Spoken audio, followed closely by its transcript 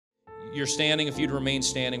you're standing, if you'd remain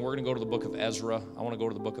standing, we're going to go to the book of Ezra. I want to go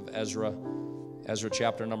to the book of Ezra, Ezra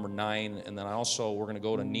chapter number 9, and then we're going to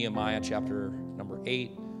go to Nehemiah chapter number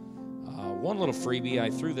 8. One little freebie, I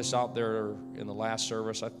threw this out there in the last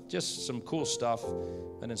service. Just some cool stuff.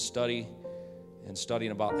 Been in studying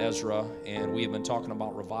about Ezra, and we have been talking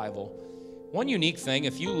about revival. One unique thing,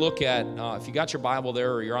 if you look at, if you got your Bible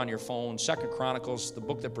there or you're on your phone, 2 Chronicles, the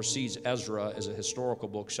book that precedes Ezra, is a historical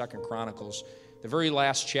book, 2 Chronicles. The very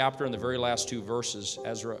last chapter and the very last two verses,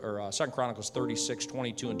 2 Chronicles 36,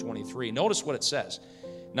 22, and 23. Notice what it says.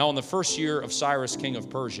 Now in the first year of Cyrus, king of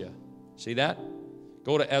Persia. See that?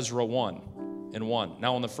 Go to Ezra 1 and 1.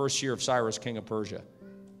 Now in the first year of Cyrus, king of Persia.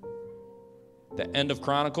 The end of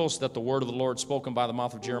Chronicles, that the word of the Lord spoken by the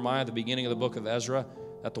mouth of Jeremiah. The beginning of the book of Ezra,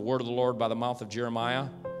 that the word of the Lord by the mouth of Jeremiah.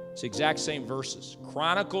 It's the exact same verses.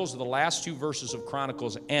 Chronicles, the last two verses of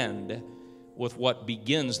Chronicles end with what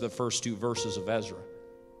begins the first two verses of Ezra.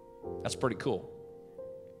 That's pretty cool.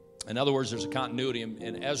 In other words, there's a continuity,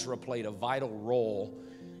 and Ezra played a vital role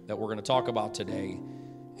that we're going to talk about today.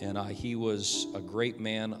 And he was a great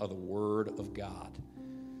man of the Word of God.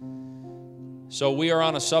 So we are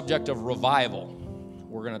on a subject of revival.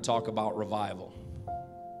 We're going to talk about revival.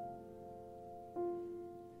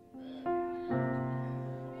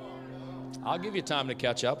 I'll give you time to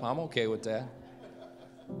catch up. I'm okay with that.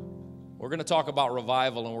 We're going to talk about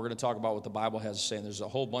revival, and we're going to talk about what the Bible has to say. And there's a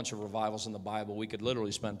whole bunch of revivals in the Bible. We could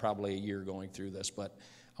literally spend probably a year going through this, but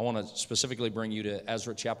I want to specifically bring you to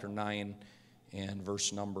Ezra chapter 9 and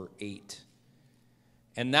verse number 8.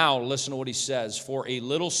 And now, listen to what he says. For a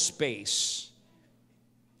little space,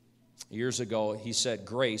 years ago, he said,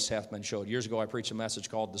 grace hath been showed. Years ago, I preached a message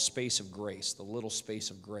called The Space of Grace, the little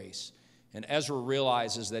space of grace. And Ezra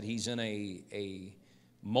realizes that he's in a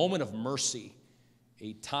moment of mercy,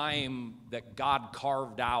 a time that God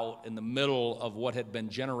carved out in the middle of what had been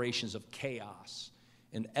generations of chaos.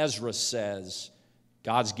 And Ezra says,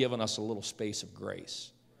 God's given us a little space of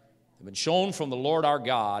grace. They've been shown from the Lord our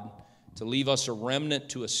God to leave us a remnant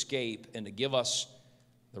to escape, and to give us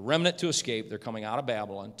the remnant to escape. They're coming out of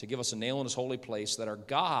Babylon, to give us a nail in his holy place, that our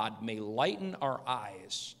God may lighten our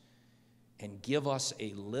eyes and give us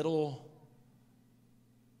a little.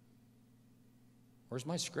 Where's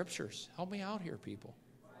my scriptures? Help me out here, people.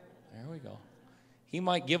 There we go. He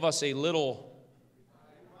might give us a little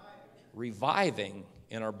reviving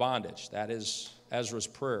in our bondage. That is Ezra's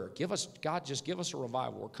prayer. God, just give us a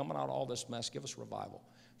revival. We're coming out of all this mess. Give us revival.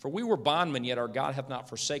 For we were bondmen, yet our God hath not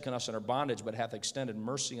forsaken us in our bondage, but hath extended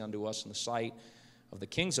mercy unto us in the sight of the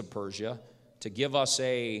kings of Persia, to give us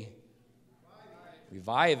a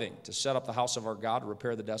reviving, to set up the house of our God, to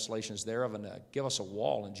repair the desolations thereof, and to give us a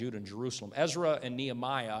wall in Judah and Jerusalem. Ezra and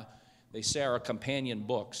Nehemiah, they say, are companion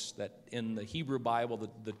books, that in the Hebrew Bible,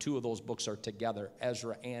 the two of those books are together,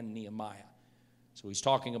 Ezra and Nehemiah. So he's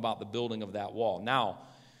talking about the building of that wall. Now,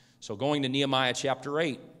 so going to Nehemiah chapter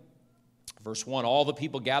 8, verse 1, all the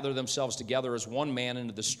people gathered themselves together as one man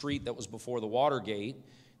into the street that was before the water gate.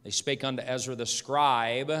 They spake unto Ezra the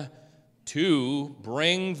scribe to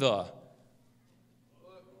bring the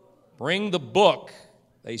book,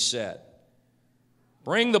 they said.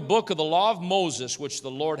 Bring the book of the law of Moses, which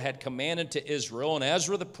the Lord had commanded to Israel. And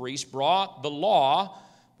Ezra the priest brought the law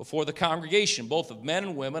before the congregation, both of men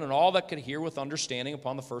and women, and all that could hear with understanding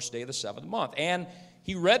upon the first day of the seventh month. And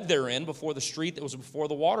he read therein before the street that was before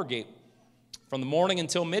the water gate, from the morning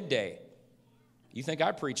until midday. You think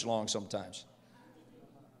I preach long sometimes.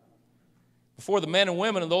 Before the men and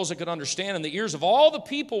women and those that could understand, and the ears of all the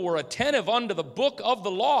people were attentive unto the book of the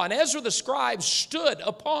law. And Ezra the scribe stood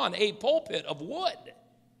upon a pulpit of wood.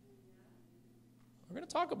 We're going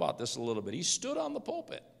to talk about this a little bit. He stood on the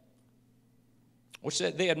pulpit, which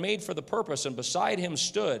they had made for the purpose, and beside him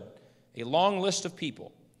stood a long list of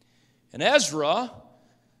people. And Ezra,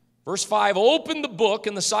 verse 5, opened the book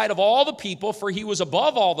in the sight of all the people, for he was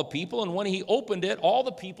above all the people, and when he opened it, all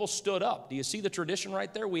the people stood up. Do you see the tradition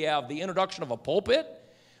right there? We have the introduction of a pulpit.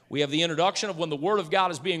 We have the introduction of when the Word of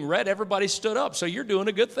God is being read, everybody stood up. So you're doing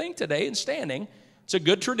a good thing today in standing. It's a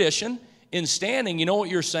good tradition. In standing, you know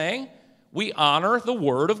what you're saying? We honor the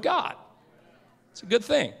Word of God. It's a good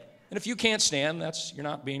thing. And if you can't stand, you're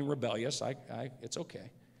not being rebellious. It's okay.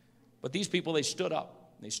 But these people, they stood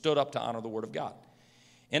up. They stood up to honor the Word of God.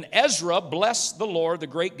 And Ezra blessed the Lord, the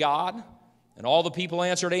great God, and all the people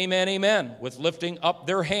answered, Amen, amen, with lifting up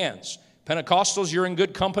their hands. Pentecostals, you're in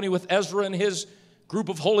good company with Ezra and his group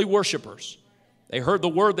of holy worshipers. They heard the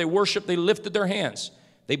word, they worshiped, they lifted their hands.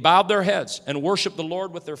 They bowed their heads and worshiped the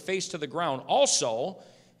Lord with their face to the ground. Also,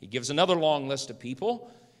 he gives another long list of people,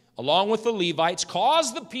 along with the Levites,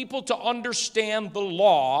 caused the people to understand the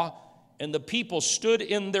law and the people stood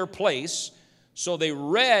in their place. So they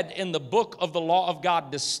read in the book of the law of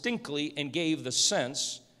God distinctly and gave the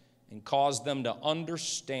sense and caused them to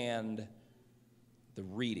understand the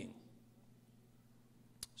reading.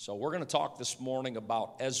 So we're going to talk this morning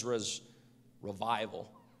about Ezra's revival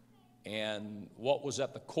and what was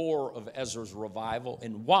at the core of Ezra's revival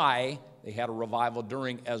and why they had a revival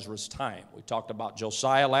during Ezra's time. We talked about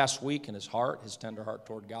Josiah last week and his heart, his tender heart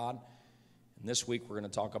toward God. And this week we're going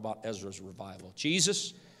to talk about Ezra's revival.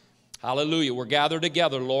 Jesus, hallelujah, we're gathered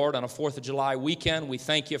together, Lord, on a 4th of July weekend. We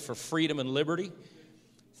thank you for freedom and liberty.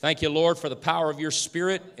 Thank you, Lord, for the power of your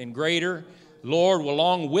Spirit and greater, Lord,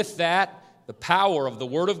 along with that, the power of the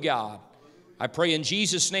Word of God. I pray in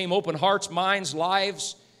Jesus' name, open hearts, minds,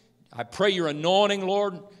 lives. I pray your anointing,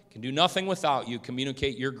 Lord, can do nothing without you.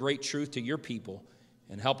 Communicate your great truth to your people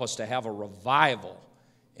and help us to have a revival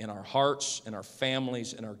in our hearts, in our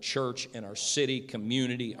families, in our church, in our city,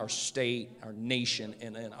 community, our state, our nation,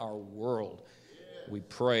 and in our world. We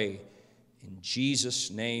pray. In Jesus'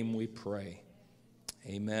 name we pray.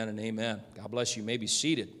 Amen and amen. God bless you. You may be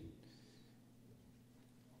seated.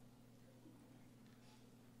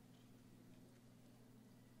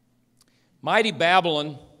 Mighty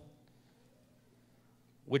Babylon,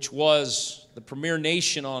 which was the premier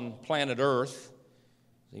nation on planet Earth,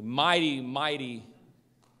 a mighty, mighty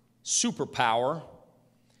superpower,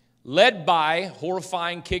 led by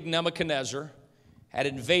horrifying King Nebuchadnezzar, had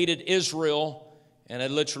invaded Israel and had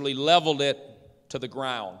literally leveled it to the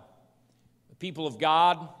ground. The people of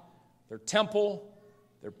God, their temple,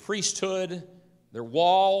 their priesthood, their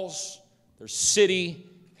walls, their city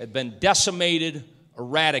had been decimated,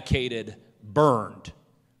 eradicated, burned.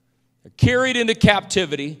 They're carried into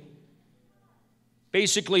captivity.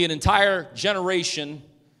 Basically, an entire generation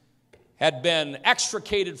had been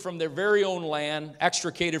extricated from their very own land,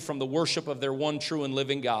 extricated from the worship of their one true and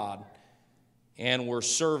living God, and were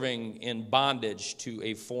serving in bondage to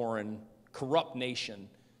a foreign, corrupt nation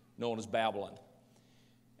known as Babylon.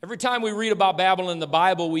 Every time we read about Babylon in the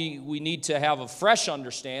Bible, we need to have a fresh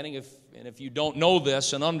understanding, and if you don't know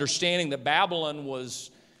this, an understanding that Babylon was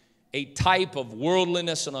a type of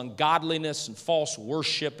worldliness and ungodliness and false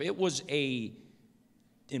worship. It was in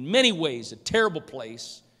many ways, a terrible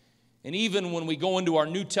place. And even when we go into our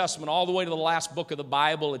New Testament, all the way to the last book of the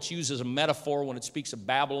Bible, it's used as a metaphor when it speaks of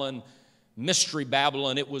Babylon, Mystery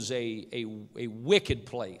Babylon. It was a wicked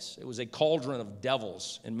place. It was a cauldron of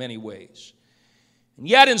devils in many ways. And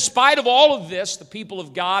yet, in spite of all of this, the people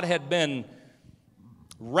of God had been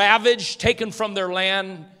ravaged, taken from their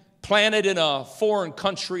land, planted in a foreign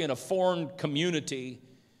country, in a foreign community.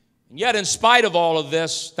 And yet, in spite of all of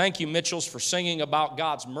this, thank you, Mitchells, for singing about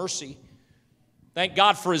God's mercy. Thank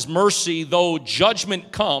God for his mercy, though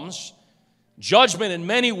judgment comes. Judgment in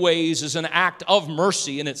many ways is an act of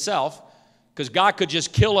mercy in itself, because God could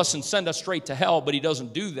just kill us and send us straight to hell, but he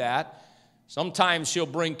doesn't do that. Sometimes he'll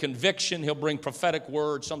bring conviction, he'll bring prophetic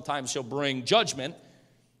words, sometimes he'll bring judgment.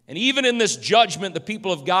 And even in this judgment, the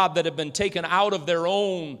people of God that have been taken out of their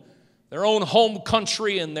own home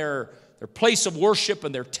country and their place of worship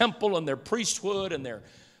and their temple and their priesthood and their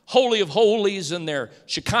holy of holies and their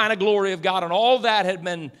Shekinah glory of God, and all that had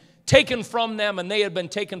been taken from them, and they had been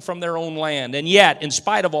taken from their own land. And yet, in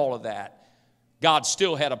spite of all of that, God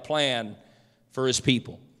still had a plan for his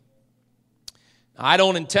people. Now, I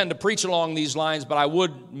don't intend to preach along these lines, but I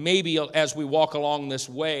would maybe, as we walk along this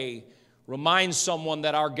way, remind someone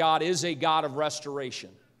that our God is a God of restoration.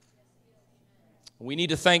 We need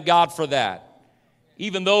to thank God for that.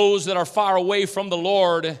 Even those that are far away from the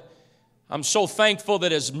Lord, I'm so thankful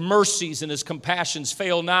that his mercies and his compassions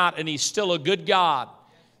fail not, and he's still a good God.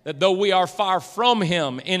 That though we are far from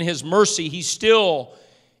him in his mercy, he's still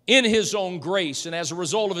in his own grace, and as a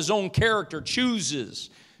result of his own character, chooses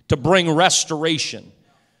to bring restoration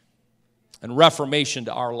and reformation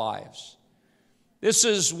to our lives. This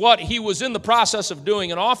is what he was in the process of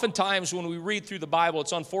doing, and oftentimes when we read through the Bible,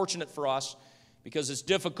 it's unfortunate for us because it's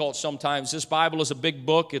difficult sometimes. This Bible is a big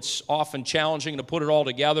book. It's often challenging to put it all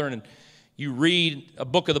together, and you read a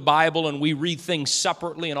book of the Bible and we read things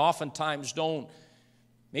separately and oftentimes don't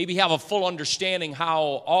maybe have a full understanding how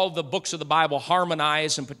all the books of the Bible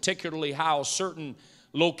harmonize, and particularly how certain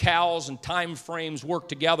locales and time frames work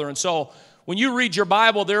together. And so when you read your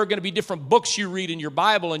Bible, there are going to be different books you read in your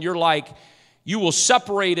Bible, and you're like, you will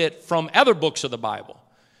separate it from other books of the Bible.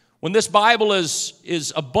 When this Bible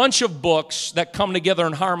is a bunch of books that come together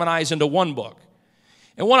and harmonize into one book.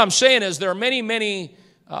 And what I'm saying is there are many, many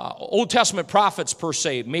Old Testament prophets per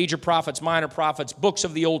se, major prophets, minor prophets, books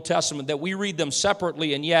of the Old Testament that we read them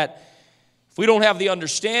separately, and yet if we don't have the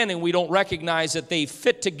understanding, we don't recognize that they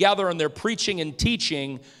fit together in their preaching and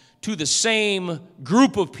teaching to the same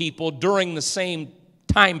group of people during the same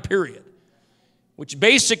time period. Which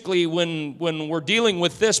basically, when we're dealing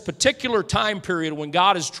with this particular time period, when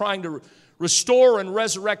God is trying to restore and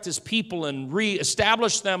resurrect his people and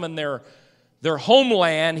reestablish them in their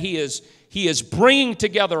homeland, he is bringing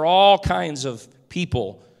together all kinds of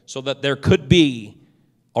people so that there could be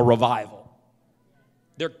a revival.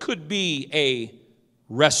 There could be a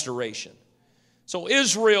restoration. So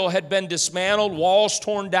Israel had been dismantled, walls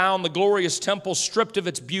torn down, the glorious temple stripped of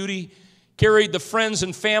its beauty, carried the friends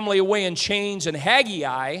and family away in chains, and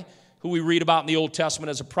Haggai, who we read about in the Old Testament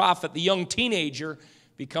as a prophet, the young teenager,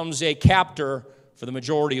 becomes a captor for the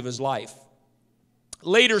majority of his life.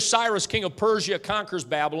 Later, Cyrus, king of Persia, conquers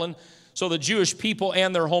Babylon, so the Jewish people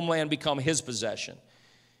and their homeland become his possession.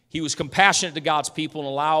 He was compassionate to God's people and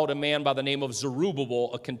allowed a man by the name of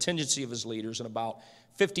Zerubbabel, a contingency of his leaders, and about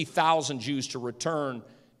 50,000 Jews to return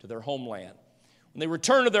to their homeland. When they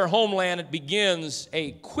return to their homeland, it begins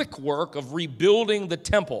a quick work of rebuilding the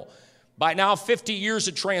temple. By now, 50 years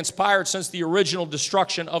had transpired since the original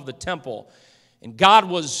destruction of the temple. And God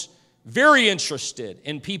was very interested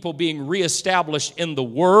in people being reestablished in the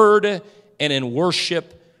Word and in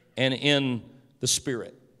worship and in the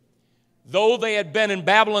Spirit. Though they had been in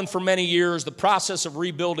Babylon for many years, the process of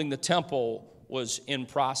rebuilding the temple was in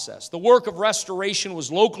process. The work of restoration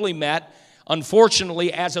was locally met,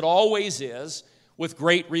 unfortunately, as it always is, with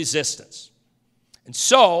great resistance. And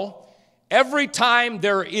so, every time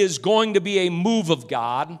there is going to be a move of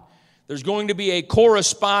God, there's going to be a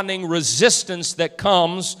corresponding resistance that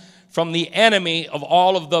comes from the enemy of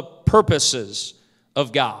all of the purposes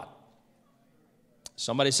of God.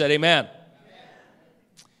 Somebody said amen.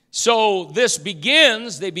 So this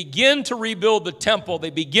begins, they begin to rebuild the temple, they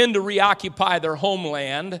begin to reoccupy their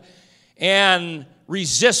homeland, and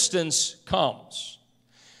resistance comes.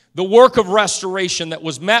 The work of restoration that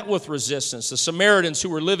was met with resistance, the Samaritans who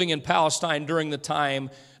were living in Palestine during the time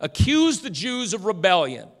accused the Jews of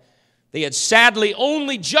rebellion. They had sadly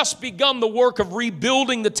only just begun the work of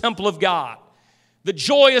rebuilding the temple of God. The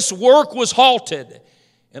joyous work was halted,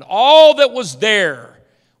 and all that was there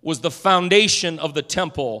was the foundation of the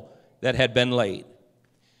temple that had been laid.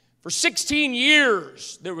 For 16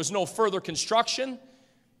 years, there was no further construction.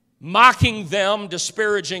 Mocking them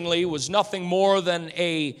disparagingly was nothing more than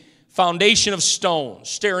a foundation of stone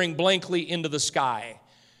staring blankly into the sky.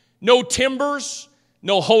 No timbers,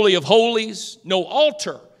 no holy of holies, no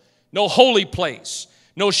altar, no holy place,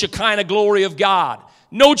 no Shekinah glory of God,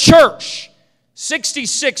 no church.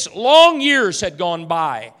 66 long years had gone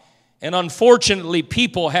by, and unfortunately,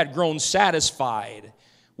 people had grown satisfied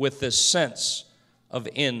with this sense of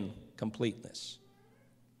incompleteness.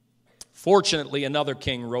 Fortunately, another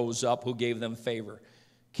king rose up who gave them favor.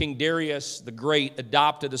 King Darius the Great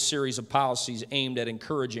adopted a series of policies aimed at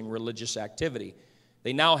encouraging religious activity.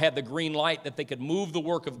 They now had the green light that they could move the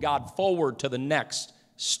work of God forward to the next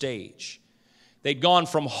stage. They'd gone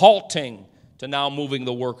from halting to now moving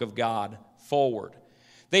the work of God forward.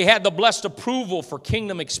 They had the blessed approval for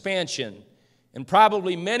kingdom expansion, and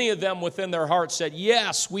probably many of them within their hearts said,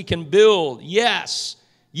 yes, we can build. Yes,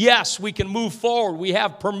 we can move forward. We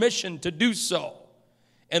have permission to do so.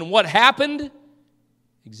 And what happened?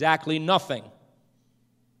 Exactly nothing.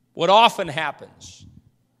 What often happens?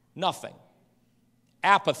 Nothing.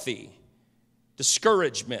 Apathy,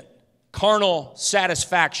 discouragement, carnal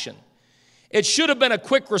satisfaction. It should have been a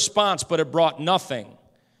quick response, but it brought nothing.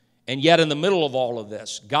 And yet in the middle of all of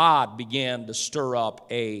this, God began to stir up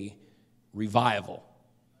a revival.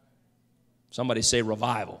 Somebody say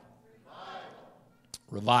revival.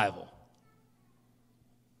 Revival.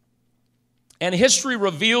 And history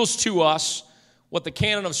reveals to us what the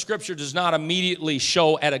canon of Scripture does not immediately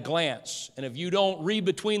show at a glance. And if you don't read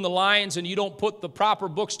between the lines and you don't put the proper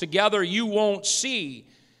books together, you won't see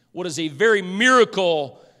what is a very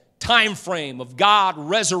miracle time frame of God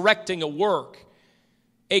resurrecting a work.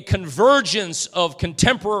 A convergence of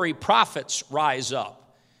contemporary prophets rise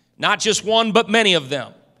up. Not just one, but many of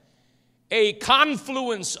them. A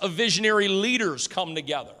confluence of visionary leaders come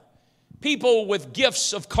together. People with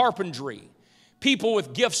gifts of carpentry. People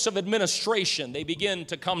with gifts of administration. They begin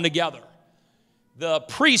to come together. The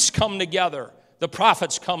priests come together. The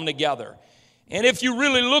prophets come together. And if you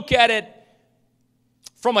really look at it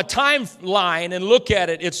from a timeline and look at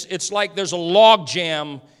it, it's like there's a log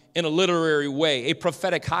jam in a literary way, a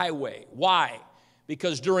prophetic highway. Why?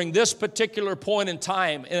 Because during this particular point in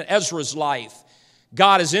time in Ezra's life,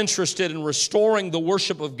 God is interested in restoring the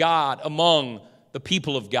worship of God among the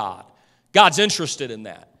people of God. God's interested in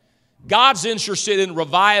that. God's interested in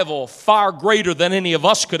revival far greater than any of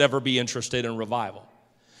us could ever be interested in revival.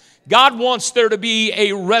 God wants there to be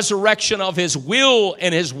a resurrection of His will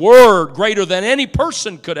and His word greater than any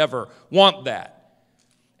person could ever want that.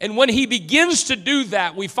 And when He begins to do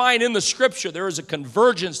that, we find in the Scripture there is a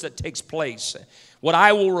convergence that takes place. What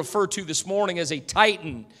I will refer to this morning as a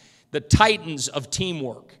titan, the titans of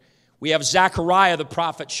teamwork. We have Zechariah the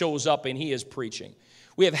prophet shows up and he is preaching.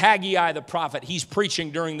 We have Haggai the prophet. He's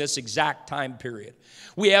preaching during this exact time period.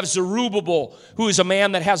 We have Zerubbabel, who is a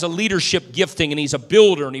man that has a leadership gifting, and he's a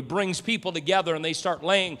builder, and he brings people together, and they start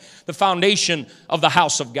laying the foundation of the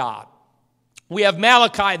house of God. We have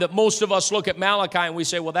Malachi, that most of us look at Malachi and we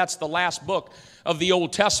say, well, that's the last book of the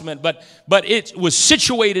Old Testament. But it was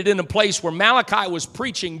situated in a place where Malachi was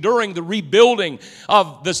preaching during the rebuilding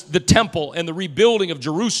of the temple and the rebuilding of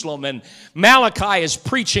Jerusalem. And Malachi is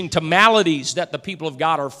preaching to maladies that the people of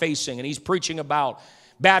God are facing. And he's preaching about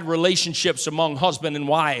bad relationships among husband and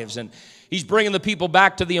wives. And he's bringing the people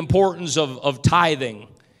back to the importance of tithing.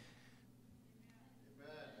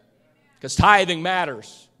 Because tithing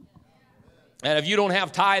matters. And if you don't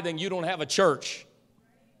have tithing, you don't have a church.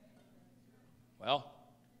 Well,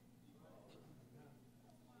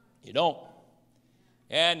 you don't.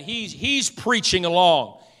 And he's preaching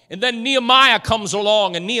along. And then Nehemiah comes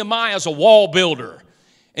along, and Nehemiah is a wall builder.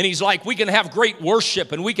 And he's like, we can have great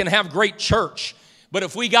worship and we can have great church, but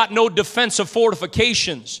if we got no defensive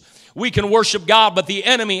fortifications, we can worship God, but the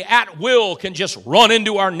enemy at will can just run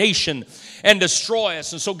into our nation and destroy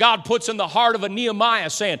us. And so God puts in the heart of a Nehemiah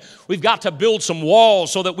saying, we've got to build some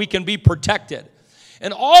walls so that we can be protected.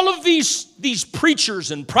 And all of these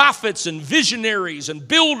preachers and prophets and visionaries and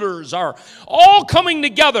builders are all coming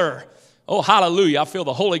together. Oh, hallelujah, I feel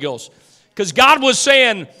the Holy Ghost. Because God was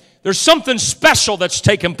saying, there's something special that's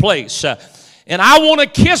taking place. And I want to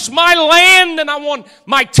kiss my land, and I want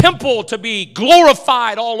my temple to be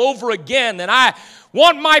glorified all over again. And I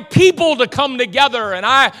want my people to come together, and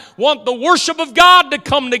I want the worship of God to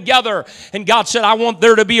come together. And God said, I want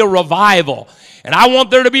there to be a revival. And I want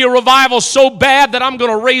there to be a revival so bad that I'm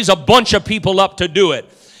going to raise a bunch of people up to do it.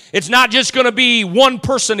 It's not just going to be one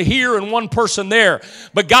person here and one person there.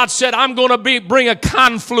 But God said, I'm going to bring a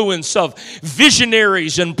confluence of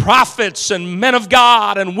visionaries and prophets and men of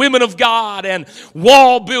God and women of God and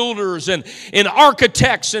wall builders and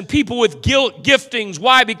architects and people with giftings.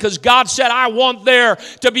 Why? Because God said, I want there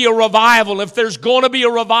to be a revival. If there's going to be a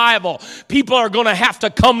revival, people are going to have to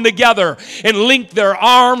come together and link their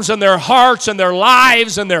arms and their hearts and their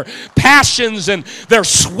lives and their passions and their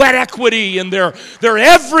sweat equity and their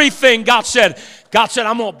everything. God said,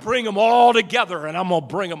 I'm going to bring them all together, and I'm going to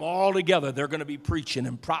bring them all together. They're going to be preaching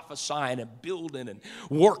and prophesying and building and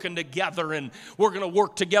working together, and we're going to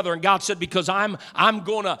work together. And God said, because I'm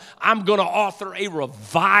going to author a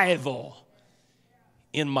revival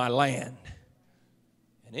in my land.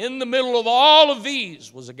 And in the middle of all of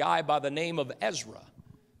these was a guy by the name of Ezra.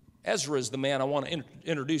 Ezra is the man I want to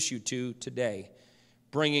introduce you to today,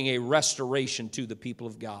 bringing a restoration to the people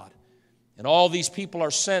of God. And all these people are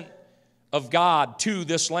sent of God to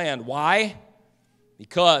this land. Why?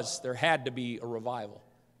 Because there had to be a revival.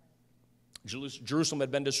 Jerusalem had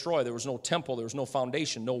been destroyed. There was no temple. There was no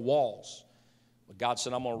foundation, no walls. But God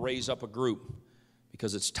said, I'm going to raise up a group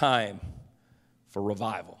because it's time for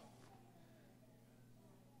revival.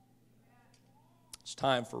 It's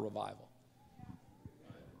time for revival.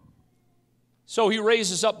 So he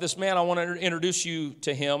raises up this man. I want to introduce you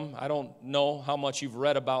to him. I don't know how much you've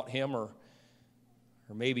read about him or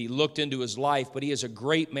maybe looked into his life, but he is a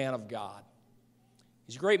great man of God.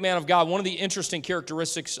 He's a great man of God. One of the interesting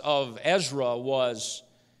characteristics of Ezra was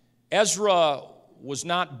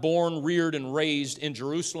not born, reared, and raised in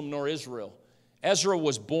Jerusalem nor Israel. Ezra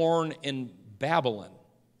was born in Babylon.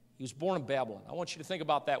 He was born in Babylon. I want you to think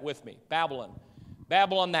about that with me. Babylon.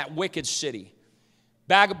 Babylon, that wicked city.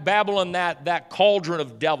 Babylon, that cauldron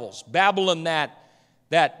of devils. Babylon,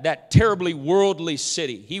 that terribly worldly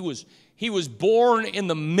city. He was born in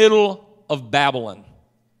the middle of Babylon.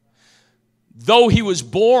 Though he was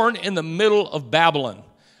born in the middle of Babylon,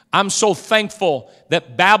 I'm so thankful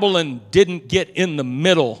that Babylon didn't get in the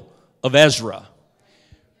middle of Ezra.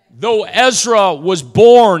 Though Ezra was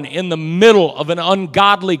born in the middle of an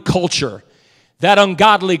ungodly culture, that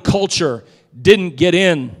ungodly culture didn't get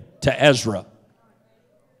in to Ezra.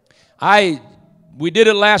 We did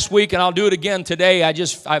it last week, and I'll do it again today.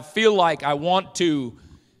 I feel like I want to,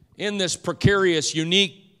 in this precarious,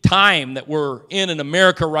 unique time that we're in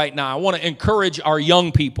America right now, I want to encourage our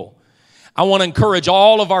young people. I want to encourage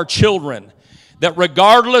all of our children that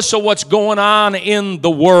regardless of what's going on in the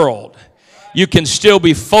world, you can still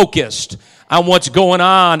be focused on what's going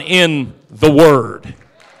on in the Word.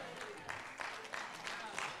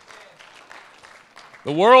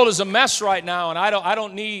 The world is a mess right now,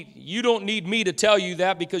 and you don't need me to tell you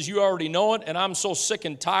that because you already know it, and I'm so sick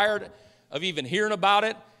and tired of even hearing about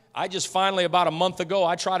it. I just finally, about a month ago,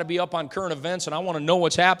 I try to be up on current events, and I want to know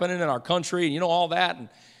what's happening in our country, and all that. And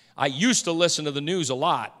I used to listen to the news a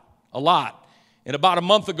lot. And about a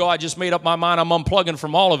month ago, I just made up my mind I'm unplugging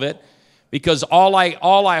from all of it because all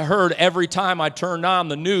I heard every time I turned on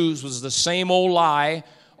the news was the same old lie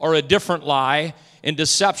or a different lie and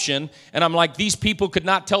deception. And I'm like, these people could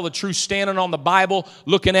not tell the truth standing on the Bible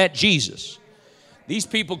looking at Jesus. These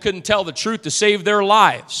people couldn't tell the truth to save their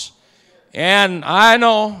lives. And I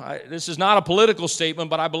know this is not a political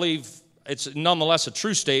statement, but I believe it's nonetheless a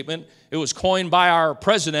true statement. It was coined by our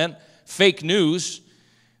president, fake news.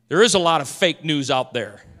 There is a lot of fake news out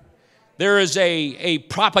there. There is a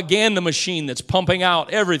propaganda machine that's pumping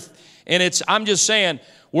out everything. And I'm just saying,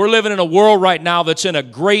 we're living in a world right now that's in a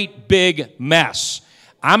great big mess.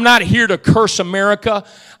 I'm not here to curse America.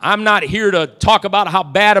 I'm not here to talk about how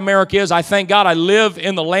bad America is. I thank God I live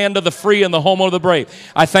in the land of the free and the home of the brave.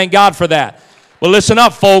 I thank God for that. But listen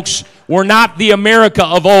up, folks. We're not the America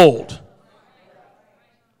of old.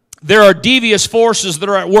 There are devious forces that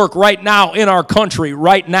are at work right now in our country,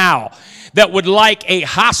 right now, that would like a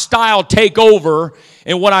hostile takeover.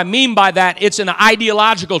 And what I mean by that, it's an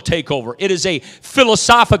ideological takeover. It is a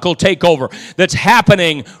philosophical takeover that's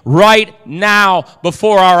happening right now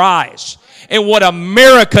before our eyes. And what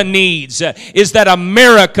America needs is that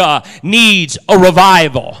America needs a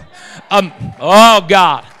revival. Oh,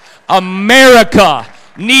 God. America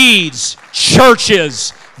needs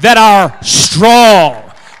churches that are strong.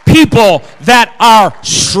 People that are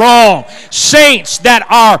strong. Saints that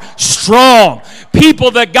are strong.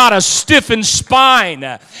 People that got a stiffened spine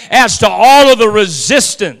as to all of the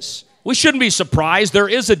resistance. We shouldn't be surprised. There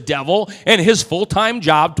is a devil, and his full-time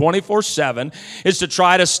job 24/7 is to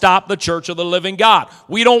try to stop the church of the living God.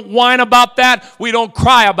 We don't whine about that. We don't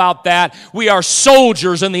cry about that. We are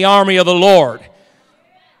soldiers in the army of the Lord.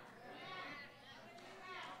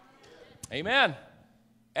 Amen.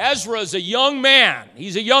 Ezra is a young man.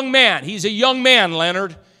 He's a young man. He's a young man,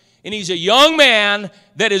 Leonard. And he's a young man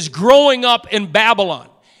that is growing up in Babylon.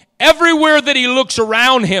 Everywhere that he looks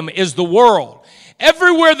around him is the world.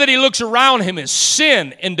 Everywhere that he looks around him is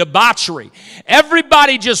sin and debauchery.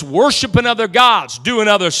 Everybody just worshiping other gods, doing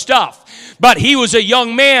other stuff. But he was a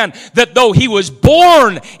young man that though he was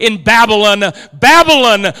born in Babylon,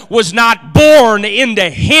 Babylon was not born into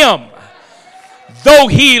him. Though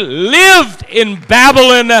he lived in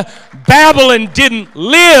Babylon, Babylon didn't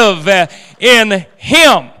live in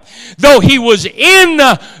him. Though he was in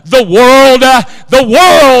the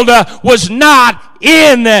world was not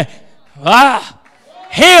in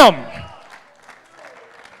him.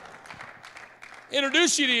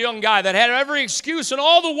 Introduce you to a young guy that had every excuse in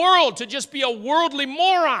all the world to just be a worldly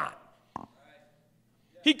moron.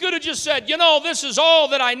 He could have just said, this is all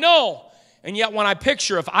that I know. And yet when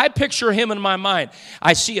if I picture him in my mind,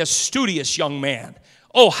 I see a studious young man.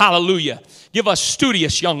 Oh, hallelujah. Give us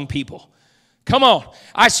studious young people. Come on.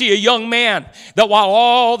 I see a young man that while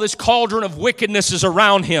all this cauldron of wickedness is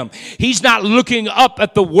around him, he's not looking up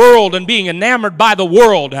at the world and being enamored by the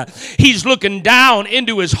world. He's looking down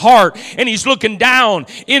into his heart, and he's looking down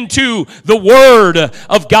into the Word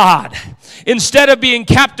of God. Instead of being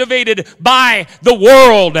captivated by the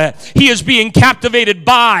world, he is being captivated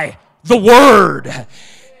by the Word.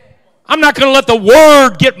 I'm not going to let the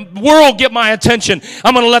world get my attention.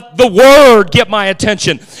 I'm going to let the Word get my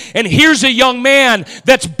attention. And here's a young man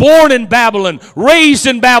that's born in Babylon, raised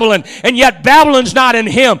in Babylon, and yet Babylon's not in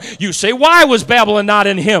him. You say, why was Babylon not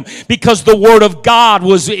in him? Because the Word of God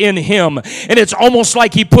was in him. And it's almost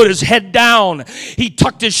like he put his head down. He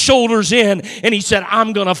tucked his shoulders in, and he said,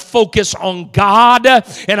 I'm going to focus on God,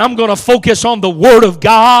 and I'm going to focus on the Word of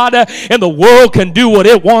God, and the world can do what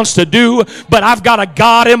it wants to do, but I've got a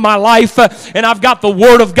God in my life. And I've got the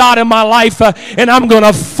Word of God in my life, and I'm going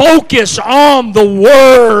to focus on the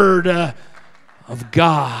Word of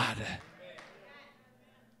God.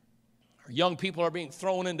 Our young people are being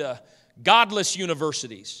thrown into godless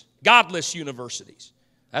universities. Godless universities.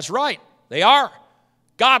 That's right. They are.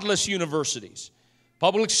 Godless universities.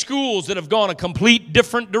 Public schools that have gone a complete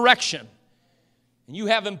different direction. And you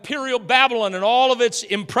have Imperial Babylon and all of its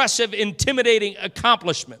impressive, intimidating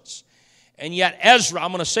accomplishments. And yet Ezra, I'm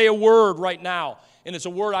going to say a word right now, and it's a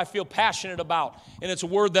word I feel passionate about, and it's a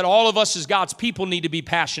word that all of us as God's people need to be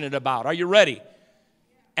passionate about. Are you ready?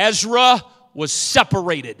 Ezra was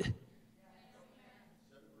separated.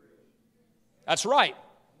 That's right.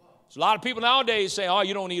 There's a lot of people nowadays say, oh,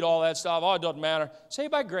 you don't need all that stuff. Oh, it doesn't matter. Saved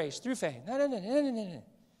by grace, through faith. No.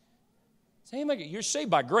 You're saved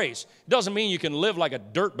by grace. It doesn't mean you can live like a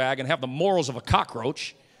dirtbag and have the morals of a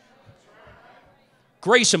cockroach.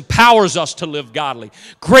 Grace empowers us to live godly.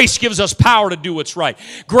 Grace gives us power to do what's right.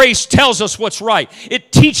 Grace tells us what's right.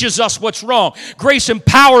 It teaches us what's wrong. Grace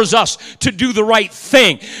empowers us to do the right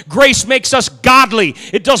thing. Grace makes us godly.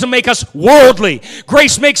 It doesn't make us worldly.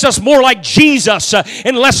 Grace makes us more like Jesus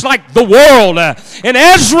and less like the world. And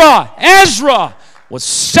Ezra was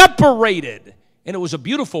separated. And it was a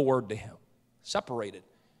beautiful word to him. Separated.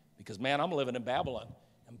 Because, man, I'm living in Babylon.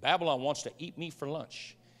 And Babylon wants to eat me for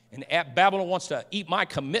lunch. And Babylon wants to eat my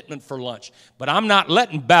commitment for lunch. But I'm not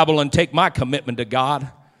letting Babylon take my commitment to God.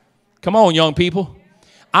 Come on, young people.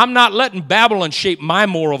 I'm not letting Babylon shape my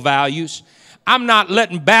moral values. I'm not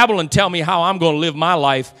letting Babylon tell me how I'm going to live my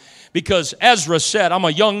life. Because Ezra said, I'm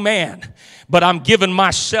a young man, but I'm giving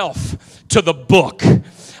myself to the book.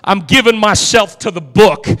 I'm giving myself to the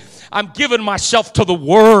book. I'm giving myself to the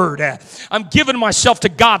Word. I'm giving myself to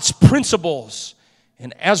God's principles.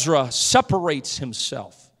 And Ezra separates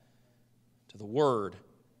himself to the Word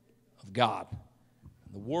of God.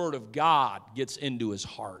 The Word of God gets into his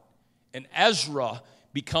heart. And Ezra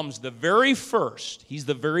becomes the very first, he's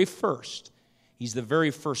the very first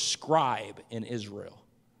scribe in Israel.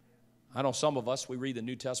 I know some of us, we read the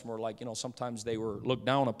New Testament, we're like, sometimes they were looked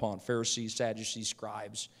down upon, Pharisees, Sadducees,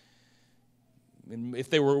 scribes. And if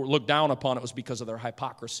they were looked down upon, it was because of their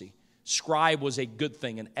hypocrisy. Scribe was a good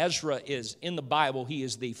thing, and Ezra is, in the Bible, he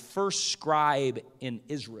is the first scribe in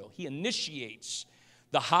Israel. He initiates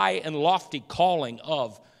the high and lofty calling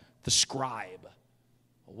of the scribe.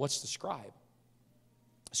 What's the scribe?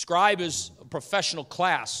 Scribe is a professional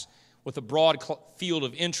class with a broad field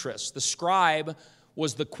of interest. The scribe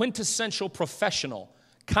was the quintessential professional,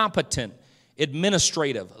 competent,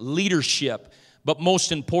 administrative, leadership, but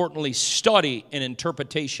most importantly, study and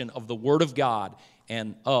interpretation of the Word of God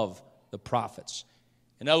and of the prophets.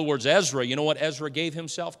 In other words, Ezra, you know what Ezra gave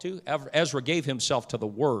himself to? Ezra gave himself to the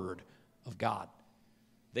Word of God.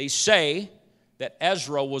 They say that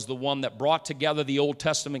Ezra was the one that brought together the Old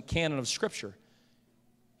Testament canon of Scripture.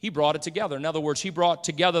 He brought it together. In other words, he brought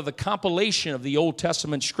together the compilation of the Old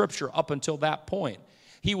Testament Scripture up until that point.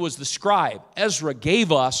 He was the scribe. Ezra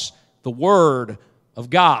gave us the Word of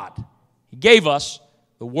God. He gave us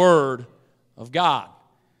the Word of God.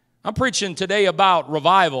 I'm preaching today about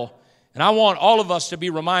revival, and I want all of us to be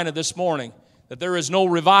reminded this morning that there is no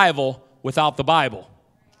revival without the Bible.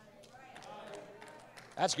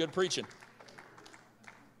 That's good preaching.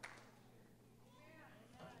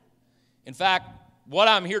 In fact, what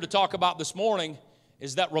I'm here to talk about this morning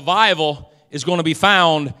is that revival is going to be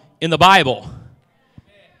found in the Bible.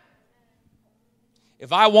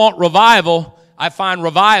 If I want revival, I find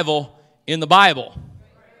revival in the Bible.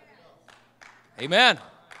 Amen.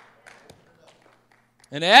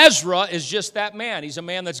 And Ezra is just that man. He's a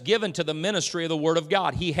man that's given to the ministry of the Word of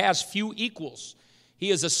God. He has few equals.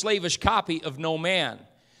 He is a slavish copy of no man.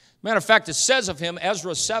 Matter of fact, it says of him,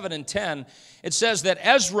 Ezra 7 and 10, it says that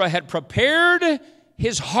Ezra had prepared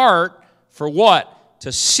his heart for what?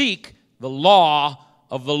 To seek the law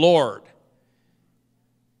of the Lord.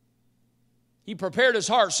 He prepared his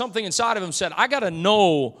heart. Something inside of him said, I got to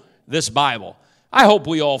know this Bible. I hope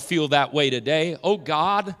we all feel that way today. Oh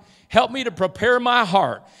God, help me to prepare my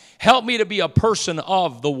heart. Help me to be a person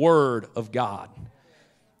of the Word of God.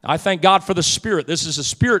 I thank God for the Spirit. This is a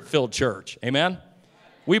Spirit-filled church. Amen?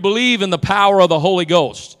 We believe in the power of the Holy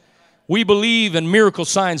Ghost. We believe in miracle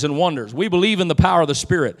signs and wonders. We believe in the power of the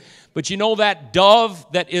Spirit. But you know that dove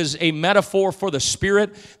that is a metaphor for the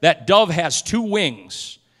Spirit? That dove has two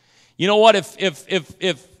wings. You know what?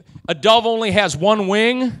 If a dove only has one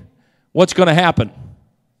wing, what's going to happen?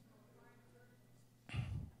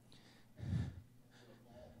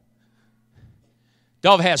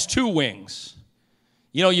 Dove has two wings.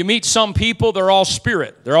 You know, you meet some people, they're all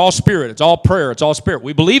spirit. They're all spirit. It's all prayer. It's all spirit.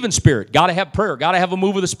 We believe in spirit. Got to have prayer. Got to have a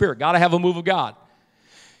move of the Spirit. Got to have a move of God.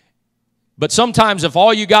 But sometimes if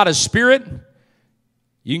all you got is spirit,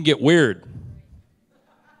 you can get weird.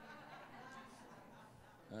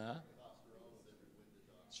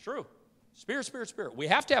 It's true. Spirit, spirit, spirit. We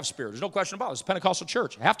have to have spirit. There's no question about it. It's a Pentecostal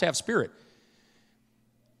church. You have to have spirit.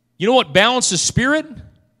 You know what balances spirit?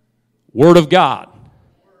 Word of God.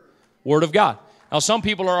 Word of God. Now, some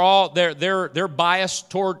people are they're biased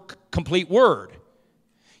toward complete Word.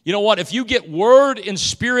 You know what? If you get Word and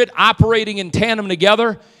Spirit operating in tandem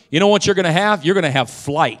together, you know what you're going to have? You're going to have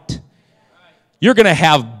flight. You're going to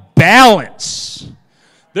have balance.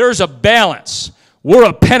 There's a balance. We're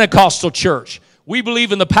a Pentecostal church. We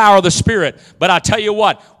believe in the power of the Spirit. But I tell you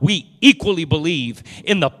what, we equally believe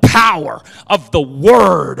in the power of the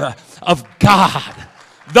Word of God.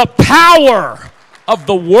 The power of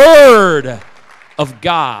the Word of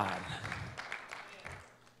God.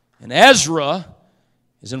 And Ezra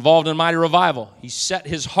is involved in mighty revival. He set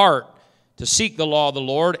his heart to seek the law of the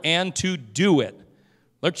Lord and to do it.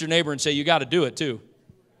 Look at your neighbor and say, you got to do it too.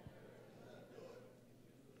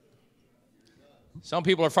 Some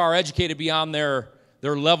people are far educated beyond their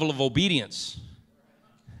level of obedience.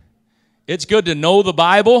 It's good to know the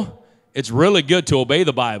Bible. It's really good to obey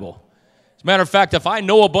the Bible. As a matter of fact, if I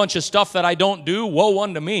know a bunch of stuff that I don't do, woe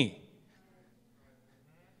unto me.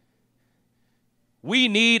 We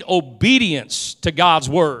need obedience to God's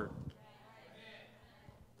Word.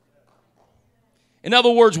 In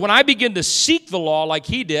other words, when I begin to seek the law like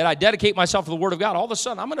he did, I dedicate myself to the Word of God, all of a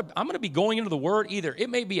sudden I'm going to be going into the Word either.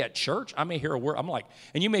 It may be at church. I may hear a word.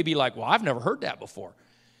 And you may be like, well, I've never heard that before.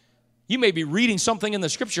 You may be reading something in the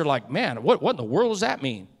Scripture like, man, what in the world does that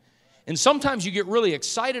mean? And sometimes you get really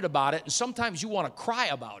excited about it, and sometimes you want to cry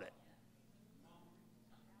about it.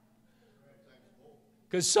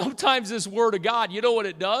 Because sometimes this Word of God, you know what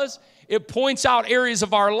it does? It points out areas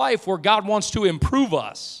of our life where God wants to improve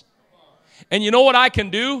us. And you know what I can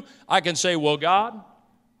do? I can say, well, God,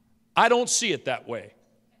 I don't see it that way.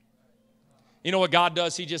 You know what God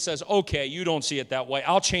does? He just says, okay, you don't see it that way.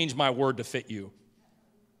 I'll change my word to fit you.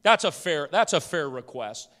 That's a fair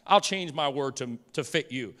request. I'll change my word to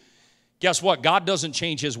fit you. Guess what? God doesn't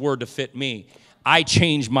change his word to fit me. I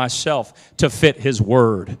change myself to fit his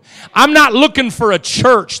word. I'm not looking for a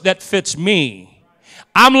church that fits me.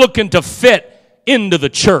 I'm looking to fit into the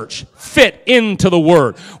church, fit into the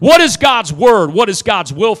Word. What is God's Word? What is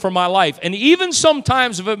God's will for my life? And even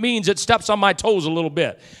sometimes if it means it steps on my toes a little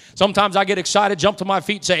bit. Sometimes I get excited, jump to my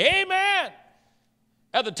feet, and say, amen.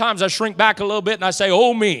 Other times I shrink back a little bit and I say,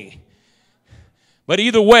 oh me. But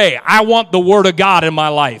either way, I want the Word of God in my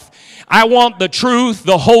life. I want the truth,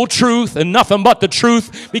 the whole truth, and nothing but the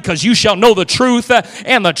truth, because you shall know the truth,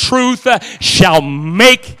 and the truth shall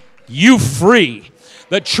make you free.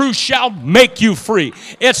 The truth shall make you free.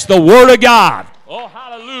 It's the Word of God. Oh,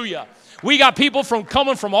 hallelujah. We got people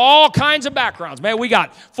coming from all kinds of backgrounds. Man, we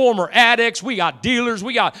got former addicts. We got dealers.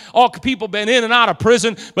 We got all people been in and out of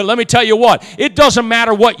prison. But let me tell you what. It doesn't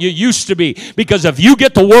matter what you used to be. Because if you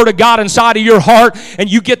get the Word of God inside of your heart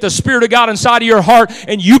and you get the Spirit of God inside of your heart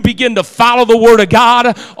and you begin to follow the Word of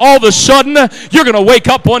God, all of a sudden you're going to wake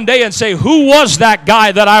up one day and say, who was that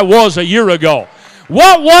guy that I was a year ago?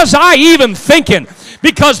 What was I even thinking?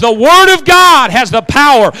 Because the Word of God has the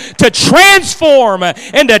power to transform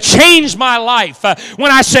and to change my life.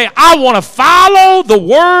 When I say, I want to follow the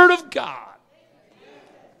Word of God.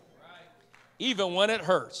 Even when it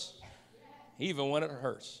hurts. Even when it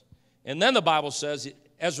hurts. And then the Bible says,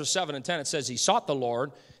 Ezra 7 and 10, it says, he sought the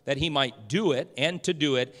Lord that he might do it and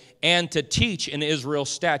to teach in Israel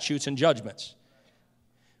statutes and judgments.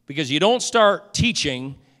 Because you don't start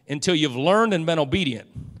teaching until you've learned and been obedient.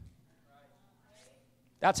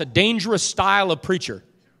 That's a dangerous style of preacher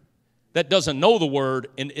that doesn't know the Word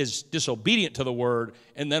and is disobedient to the Word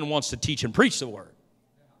and then wants to teach and preach the Word.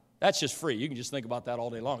 That's just free. You can just think about that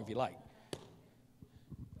all day long if you like.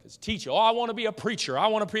 Because teach, I want to be a preacher. I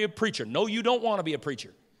want to be a preacher. No, you don't want to be a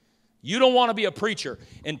preacher. You don't want to be a preacher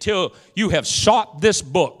until you have sought this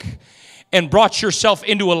book and brought yourself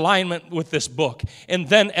into alignment with this book. And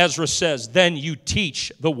then Ezra says, then you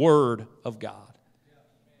teach the Word of God.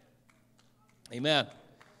 Amen.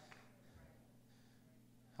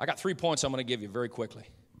 I got 3 points I'm going to give you very quickly.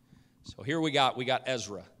 So here we got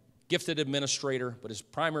Ezra, gifted administrator, but his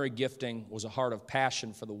primary gifting was a heart of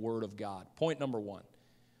passion for the Word of God. Point number 1.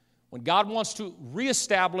 When God wants to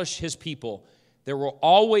reestablish his people, there will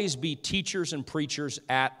always be teachers and preachers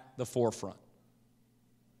at the forefront.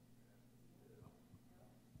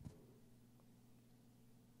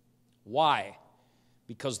 Why?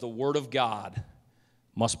 Because the Word of God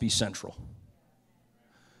must be central.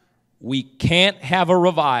 We can't have a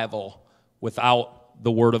revival without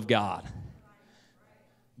the Word of God.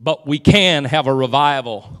 But we can have a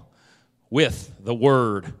revival with the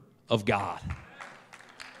Word of God.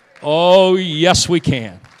 Oh, yes, we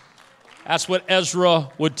can. That's what Ezra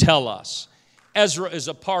would tell us. Ezra is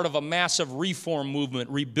a part of a massive reform movement,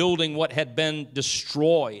 rebuilding what had been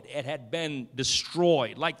destroyed. It had been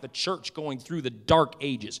destroyed, like the church going through the dark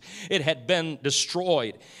ages. It had been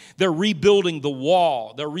destroyed. They're rebuilding the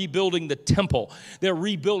wall. They're rebuilding the temple. They're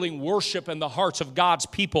rebuilding worship in the hearts of God's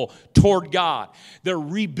people toward God. They're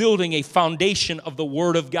rebuilding a foundation of the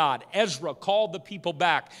Word of God. Ezra called the people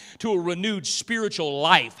back to a renewed spiritual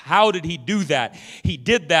life. How did he do that? He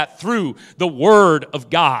did that through the Word of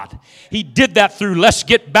God. He did that through let's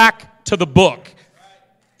get back to the book.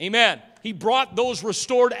 Amen. He brought those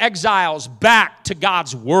restored exiles back to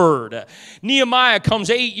God's word. Nehemiah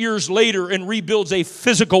comes 8 years later and rebuilds a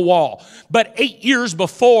physical wall. But 8 years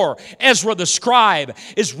before, Ezra the scribe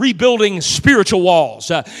is rebuilding spiritual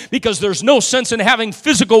walls. Because there's no sense in having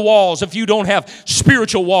physical walls if you don't have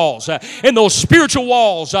spiritual walls. And those spiritual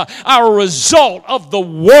walls are a result of the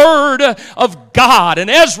word of God. And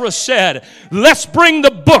Ezra said, let's bring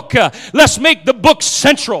the book. Let's make the book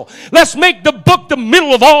central. Let's make the book the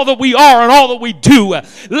middle of all that we are and all that we do.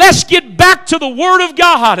 Let's get back to the Word of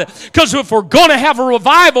God, because if we're going to have a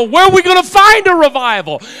revival, where are we going to find a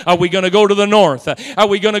revival? Are we going to go to the north? Are